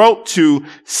he wrote to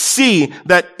see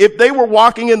that if they were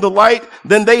walking in the light,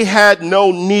 then they had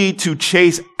no need to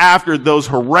chase after those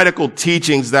heretical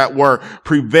teachings that were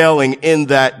prevailing in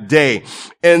that day,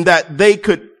 and that they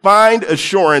could find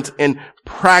assurance in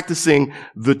practicing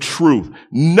the truth.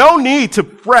 No need to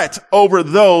fret over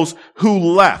those who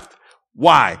left.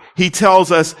 Why? He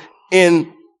tells us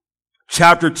in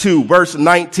chapter 2, verse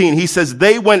 19, he says,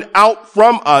 they went out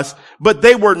from us, but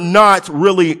they were not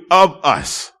really of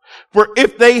us. For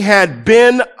if they had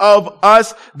been of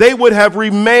us, they would have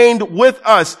remained with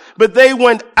us. But they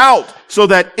went out so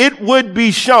that it would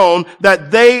be shown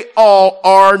that they all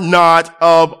are not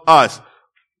of us.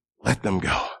 Let them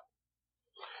go.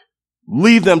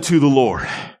 Leave them to the Lord.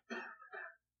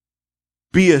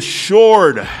 Be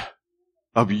assured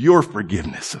of your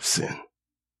forgiveness of sin.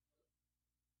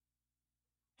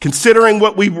 Considering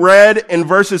what we've read in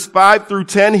verses 5 through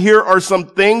 10, here are some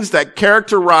things that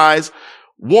characterize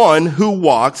one who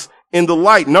walks in the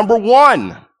light. Number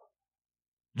one,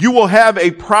 you will have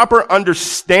a proper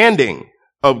understanding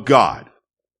of God.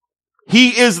 He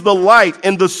is the light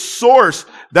and the source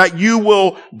that you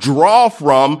will draw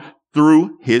from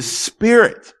through his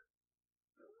Spirit.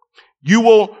 You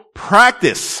will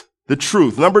practice the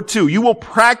truth. Number two, you will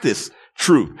practice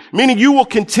truth, meaning you will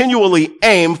continually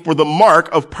aim for the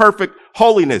mark of perfect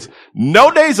holiness.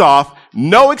 No days off,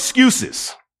 no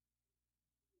excuses.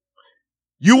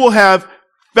 You will have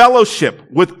fellowship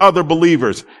with other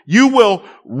believers. You will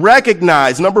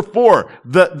recognize, number four,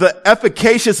 the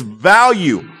efficacious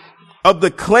value of the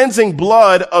cleansing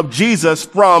blood of Jesus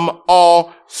from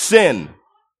all sin.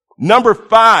 Number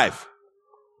five,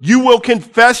 you will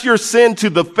confess your sin to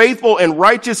the faithful and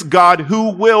righteous God who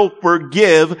will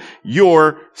forgive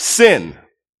your sin.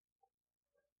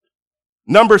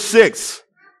 Number six,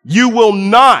 you will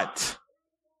not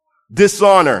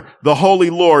dishonor the Holy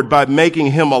Lord by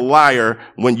making him a liar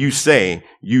when you say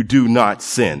you do not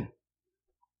sin.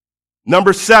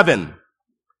 Number seven,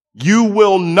 you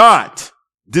will not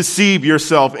deceive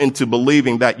yourself into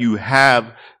believing that you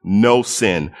have no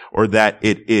sin or that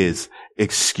it is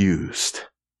excused.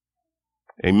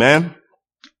 Amen.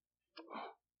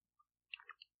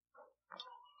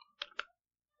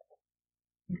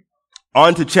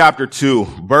 On to chapter 2,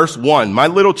 verse 1. My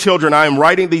little children, I am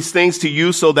writing these things to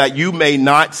you so that you may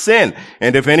not sin.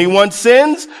 And if anyone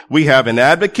sins, we have an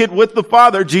advocate with the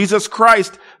Father, Jesus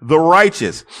Christ, the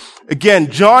righteous. Again,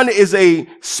 John is a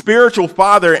spiritual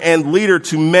father and leader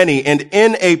to many, and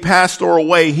in a pastoral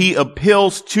way, he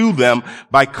appeals to them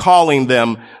by calling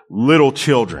them little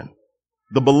children.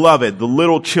 The beloved, the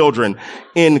little children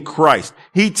in Christ.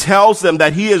 He tells them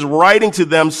that he is writing to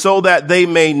them so that they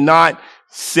may not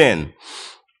sin.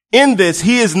 In this,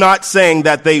 he is not saying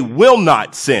that they will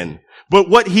not sin, but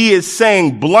what he is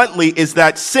saying bluntly is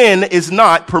that sin is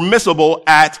not permissible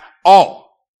at all.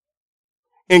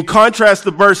 In contrast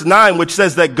to verse 9, which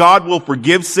says that God will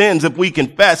forgive sins if we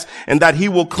confess and that he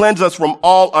will cleanse us from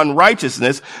all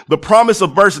unrighteousness, the promise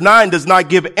of verse 9 does not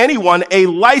give anyone a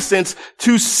license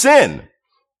to sin.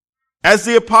 As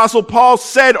the Apostle Paul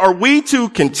said, are we to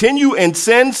continue in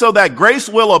sin so that grace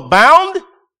will abound?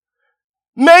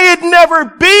 May it never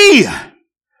be.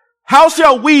 How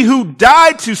shall we who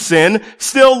died to sin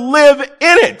still live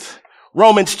in it?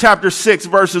 Romans chapter 6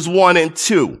 verses 1 and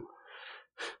 2.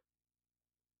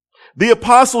 The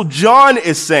Apostle John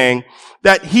is saying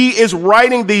that he is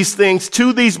writing these things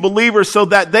to these believers so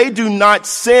that they do not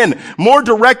sin. More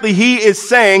directly, he is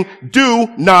saying, do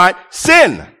not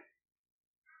sin.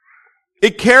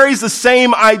 It carries the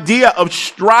same idea of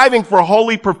striving for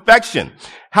holy perfection.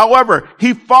 However,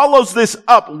 he follows this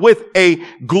up with a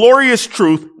glorious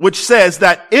truth which says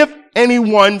that if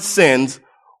anyone sins,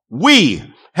 we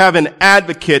have an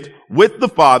advocate with the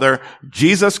Father,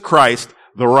 Jesus Christ,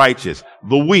 the righteous.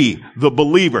 The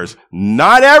believers,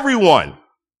 not everyone.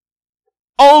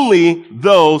 Only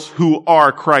those who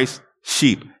are Christ's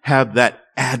sheep have that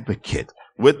advocate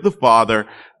with the Father,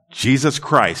 Jesus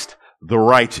Christ, the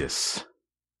righteous.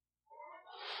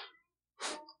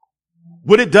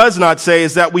 What it does not say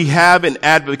is that we have an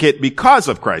advocate because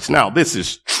of Christ. Now, this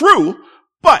is true,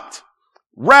 but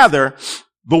rather,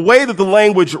 the way that the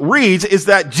language reads is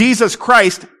that Jesus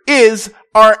Christ is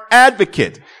our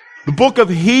advocate. The book of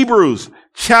Hebrews,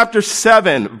 chapter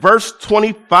 7, verse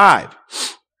 25.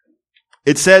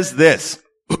 It says this.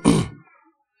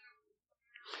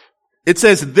 It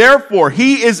says, therefore,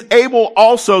 he is able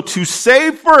also to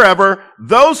save forever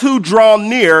those who draw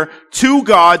near to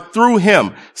God through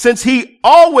him, since he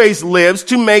always lives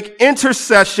to make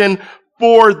intercession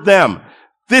for them.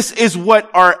 This is what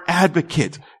our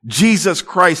advocate, Jesus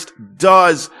Christ,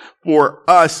 does for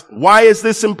us. Why is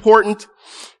this important?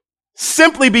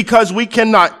 Simply because we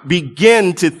cannot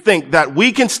begin to think that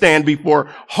we can stand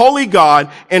before holy God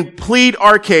and plead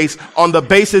our case on the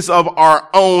basis of our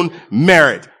own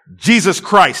merit. Jesus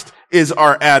Christ is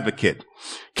our advocate.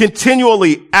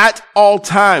 Continually, at all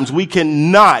times, we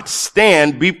cannot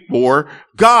stand before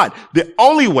God. The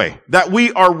only way that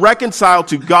we are reconciled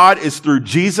to God is through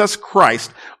Jesus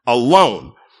Christ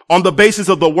alone, on the basis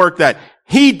of the work that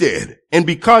he did, and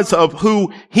because of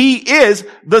who he is,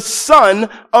 the Son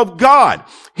of God.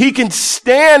 He can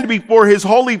stand before his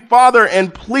Holy Father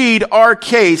and plead our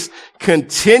case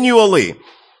continually.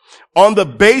 On the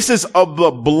basis of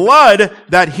the blood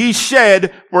that he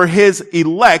shed for his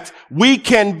elect, we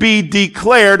can be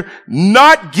declared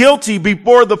not guilty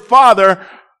before the Father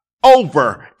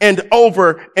over and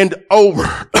over and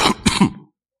over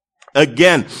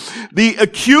again. The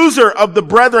accuser of the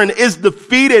brethren is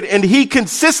defeated, and he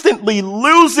consistently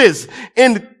loses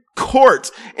in the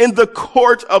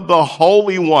court of the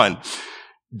Holy One.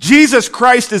 Jesus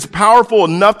Christ is powerful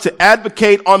enough to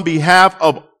advocate on behalf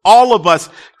of all of us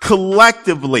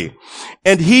collectively.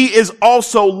 And he is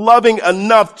also loving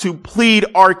enough to plead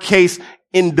our case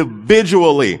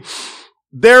individually.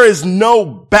 There is no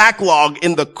backlog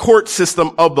in the court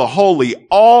system of the holy.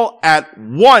 All at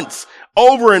once,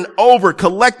 over and over,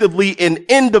 collectively and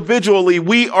individually,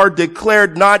 we are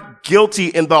declared not guilty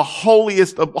in the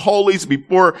holiest of holies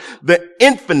before the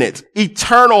infinite,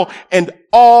 eternal, and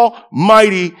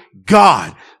almighty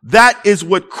God. That is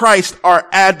what Christ, our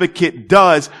advocate,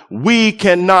 does. We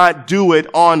cannot do it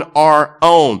on our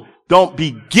own. Don't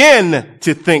begin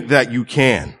to think that you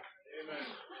can.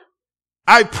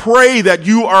 I pray that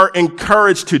you are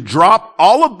encouraged to drop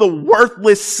all of the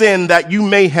worthless sin that you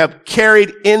may have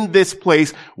carried in this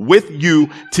place with you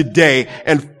today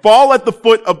and fall at the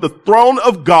foot of the throne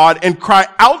of God and cry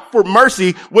out for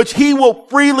mercy, which he will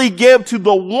freely give to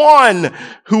the one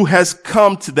who has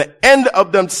come to the end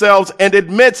of themselves and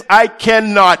admits, I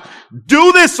cannot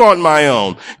do this on my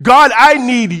own. God, I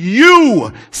need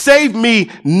you. Save me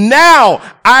now.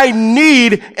 I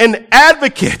need an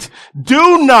advocate.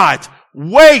 Do not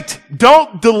wait.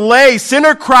 Don't delay.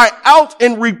 Sinner, cry out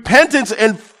in repentance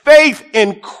and faith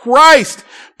in Christ.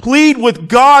 Plead with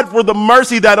God for the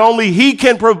mercy that only he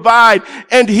can provide,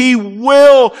 and he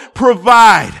will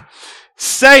provide.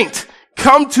 Saint,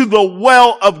 come to the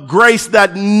well of grace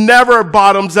that never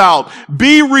bottoms out.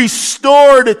 Be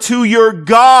restored to your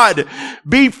God.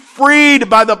 Be freed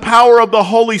by the power of the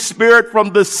Holy Spirit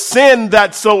from the sin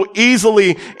that so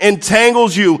easily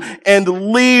entangles you,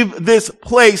 and leave this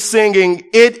place singing,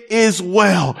 it is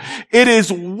well. It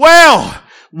is well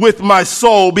with my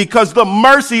soul, because the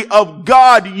mercy of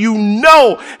God, you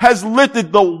know, has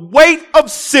lifted the weight of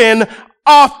sin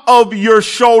off of your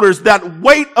shoulders, that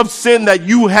weight of sin that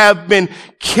you have been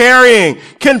carrying.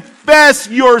 Confess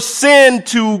your sin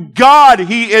to God.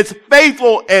 He is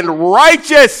faithful and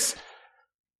righteous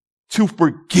to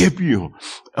forgive you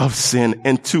of sin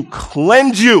and to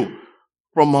cleanse you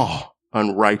from all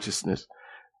unrighteousness.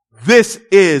 This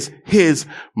is his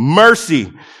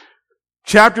mercy.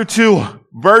 Chapter 2,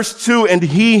 verse 2, and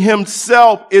he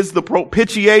himself is the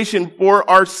propitiation for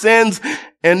our sins,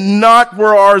 and not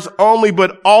for ours only,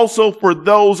 but also for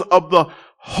those of the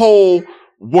whole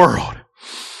world.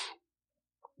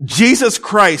 Jesus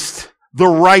Christ, the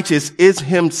righteous, is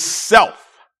himself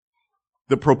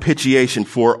the propitiation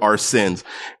for our sins.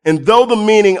 And though the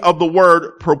meaning of the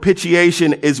word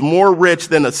propitiation is more rich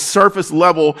than a surface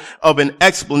level of an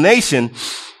explanation,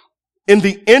 in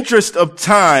the interest of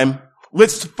time,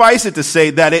 let's suffice it to say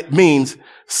that it means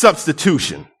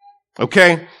substitution.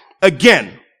 Okay?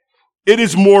 Again, it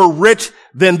is more rich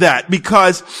than that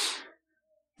because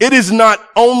it is not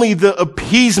only the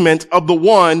appeasement of the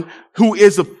one who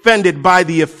is offended by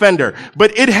the offender,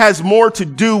 but it has more to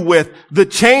do with the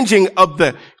changing of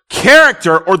the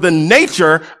character or the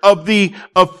nature of the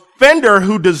offender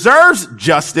who deserves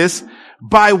justice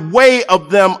by way of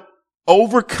them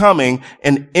overcoming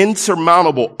an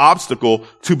insurmountable obstacle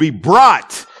to be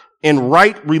brought in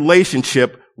right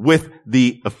relationship with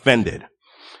the offended.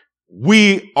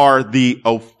 We are the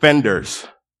offenders.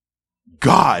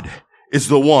 God is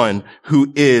the one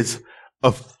who is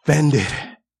offended.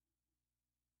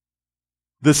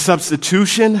 The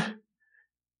substitution,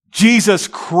 Jesus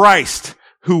Christ,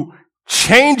 who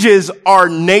changes our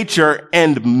nature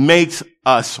and makes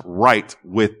us right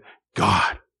with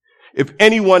God. If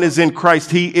anyone is in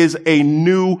Christ, he is a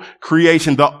new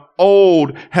creation. The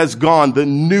old has gone. The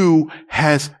new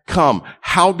has come.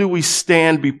 How do we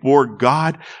stand before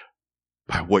God?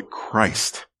 By what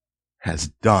Christ has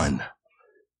done.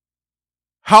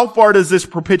 How far does this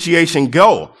propitiation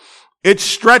go? It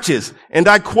stretches, and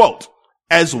I quote,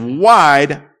 as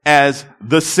wide as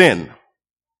the sin.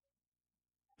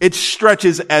 It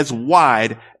stretches as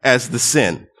wide as the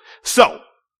sin. So,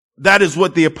 that is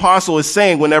what the apostle is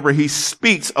saying whenever he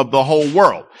speaks of the whole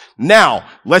world. Now,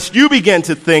 lest you begin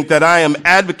to think that I am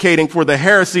advocating for the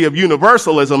heresy of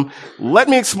universalism, let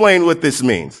me explain what this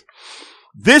means.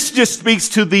 This just speaks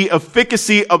to the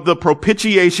efficacy of the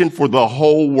propitiation for the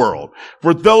whole world.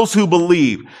 For those who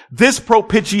believe, this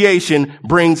propitiation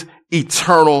brings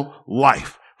eternal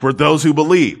life. For those who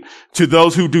believe. To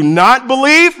those who do not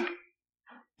believe,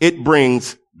 it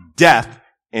brings death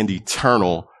and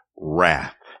eternal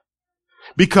wrath.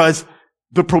 Because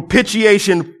the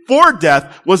propitiation for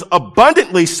death was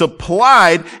abundantly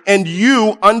supplied, and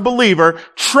you, unbeliever,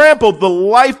 trampled the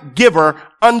life giver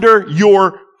under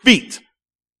your feet.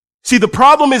 See, the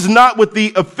problem is not with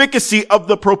the efficacy of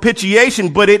the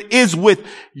propitiation, but it is with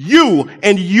you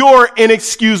and your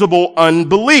inexcusable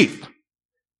unbelief.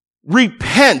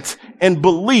 Repent and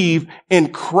believe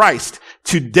in Christ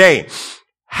today.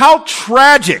 How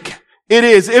tragic it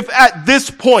is if at this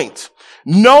point,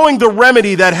 knowing the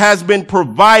remedy that has been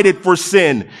provided for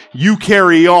sin, you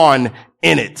carry on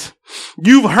in it.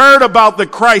 You've heard about the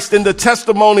Christ and the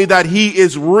testimony that he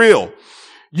is real.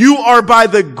 You are by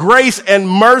the grace and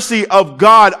mercy of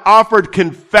God offered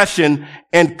confession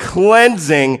and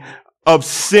cleansing of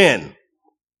sin.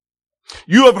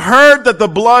 You have heard that the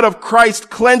blood of Christ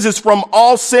cleanses from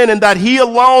all sin and that he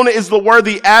alone is the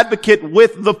worthy advocate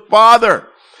with the Father.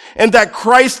 And that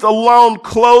Christ alone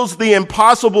closed the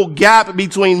impossible gap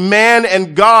between man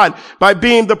and God by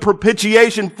being the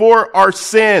propitiation for our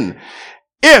sin.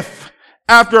 If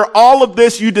after all of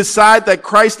this, you decide that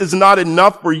Christ is not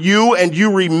enough for you and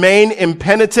you remain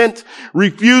impenitent,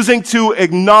 refusing to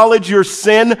acknowledge your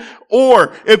sin,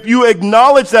 or if you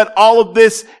acknowledge that all of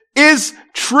this is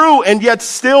true and yet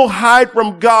still hide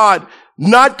from God,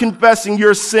 not confessing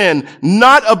your sin,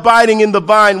 not abiding in the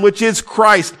vine, which is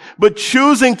Christ, but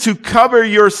choosing to cover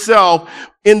yourself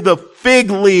in the fig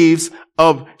leaves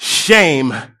of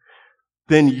shame,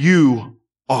 then you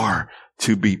are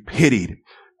to be pitied.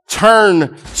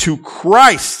 Turn to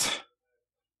Christ.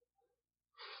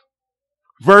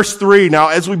 Verse 3. Now,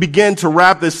 as we begin to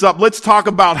wrap this up, let's talk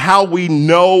about how we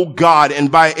know God,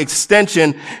 and by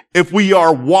extension, if we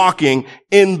are walking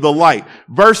in the light.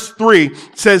 Verse 3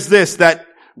 says this, that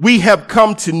we have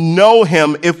come to know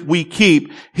him if we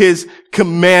keep his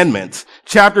commandments.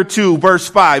 Chapter 2, verse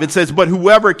 5, it says, but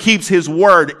whoever keeps his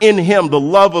word, in him the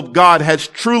love of God has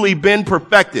truly been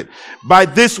perfected. By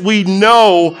this we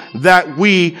know that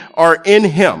we are in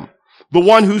him. The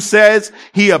one who says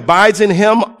he abides in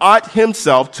him ought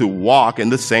himself to walk in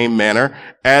the same manner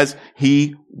as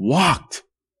he walked.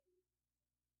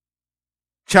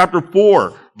 Chapter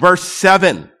 4, verse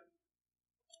 7.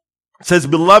 It says,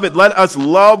 beloved, let us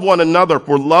love one another,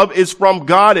 for love is from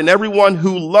God, and everyone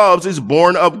who loves is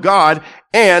born of God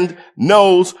and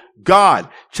knows God.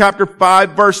 Chapter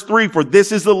 5, verse 3, for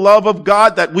this is the love of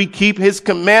God, that we keep his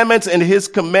commandments, and his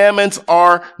commandments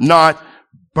are not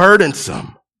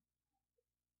burdensome.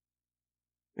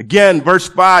 Again, verse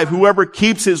 5, whoever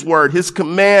keeps his word, his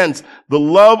commands, the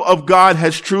love of God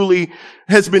has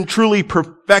been truly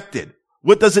perfected.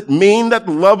 What does it mean that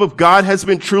the love of God has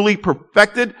been truly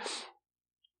perfected?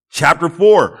 Chapter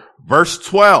 4, verse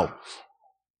 12.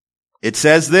 It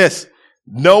says this,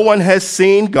 No one has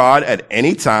seen God at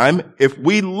any time. If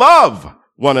we love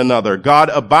one another, God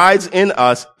abides in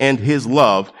us and his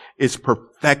love is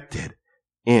perfected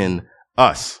in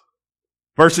us.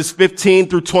 Verses 15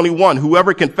 through 21,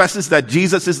 whoever confesses that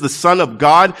Jesus is the Son of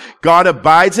God, God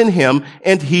abides in him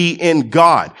and he in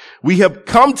God. We have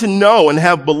come to know and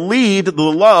have believed the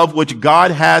love which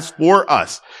God has for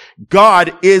us.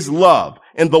 God is love,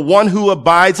 and the one who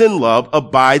abides in love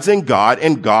abides in God,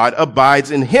 and God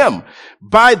abides in him.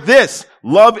 By this,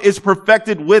 love is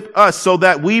perfected with us so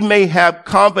that we may have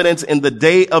confidence in the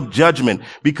day of judgment,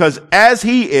 because as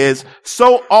he is,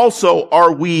 so also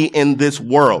are we in this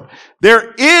world.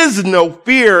 There is no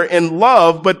fear in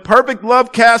love, but perfect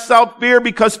love casts out fear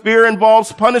because fear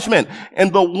involves punishment,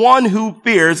 and the one who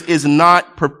fears is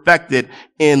not perfected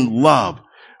in love.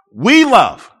 We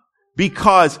love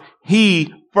because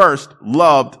he first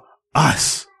loved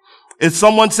us. If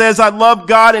someone says, I love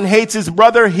God and hates his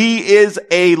brother, he is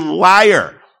a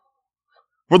liar.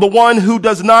 For the one who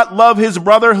does not love his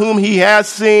brother whom he has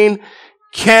seen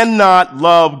cannot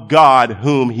love God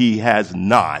whom he has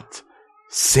not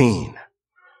seen.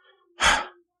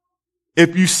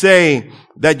 If you say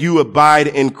that you abide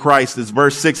in Christ, as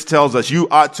verse 6 tells us, you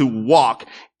ought to walk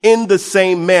in the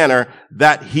same manner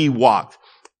that he walked.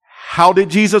 How did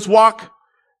Jesus walk?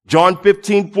 John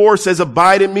 15:4 says,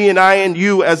 abide in me and I in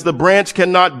you, as the branch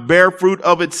cannot bear fruit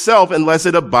of itself unless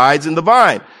it abides in the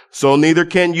vine. So neither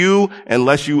can you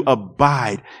unless you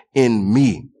abide in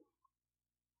me.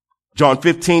 John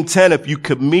 15:10,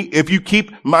 if you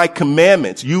keep my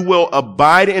commandments, you will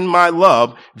abide in my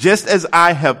love, just as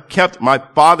I have kept my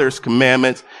Father's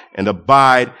commandments and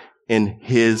abide in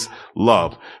his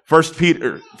love. 1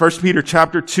 Peter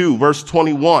chapter 2, verse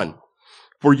 21.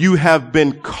 For you have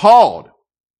been called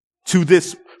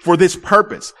for this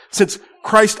purpose, since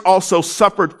Christ also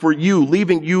suffered for you,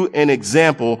 leaving you an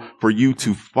example for you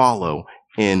to follow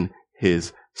in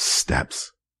his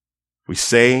steps. We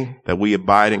say that we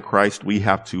abide in Christ, we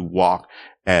have to walk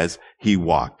as he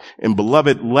walked. And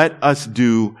beloved, let us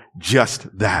do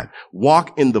just that.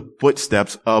 Walk in the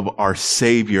footsteps of our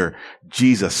Savior,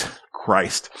 Jesus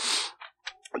Christ.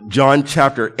 John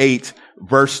chapter 8,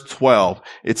 verse 12,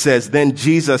 it says, then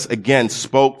Jesus again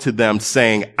spoke to them,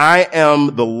 saying, I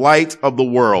am the light of the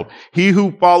world. He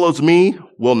who follows me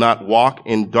will not walk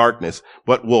in darkness,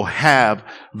 but will have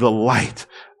the light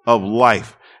of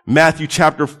life. Matthew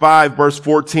chapter 5, verse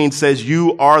 14 says,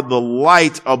 you are the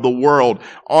light of the world.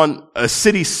 On a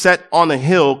city set on a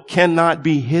hill cannot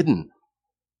be hidden.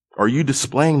 Are you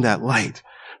displaying that light?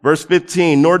 Verse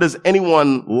 15, nor does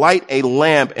anyone light a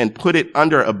lamp and put it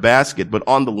under a basket, but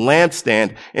on the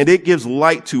lampstand, and it gives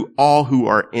light to all who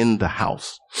are in the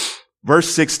house. Verse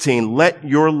 16, let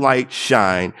your light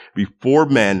shine before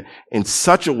men in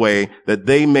such a way that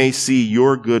they may see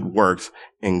your good works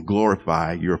and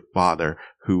glorify your Father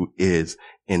who is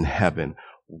in heaven.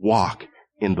 Walk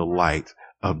in the light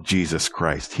of Jesus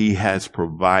Christ. He has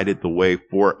provided the way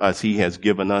for us. He has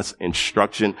given us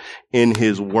instruction in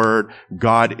his word.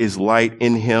 God is light.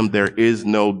 In him there is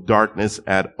no darkness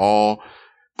at all.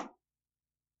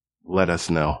 Let us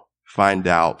know. Find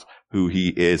out who he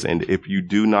is. And if you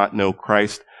do not know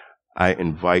Christ, I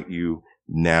invite you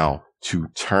now to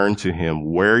turn to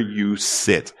him where you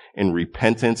sit in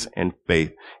repentance and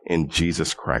faith in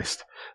Jesus Christ.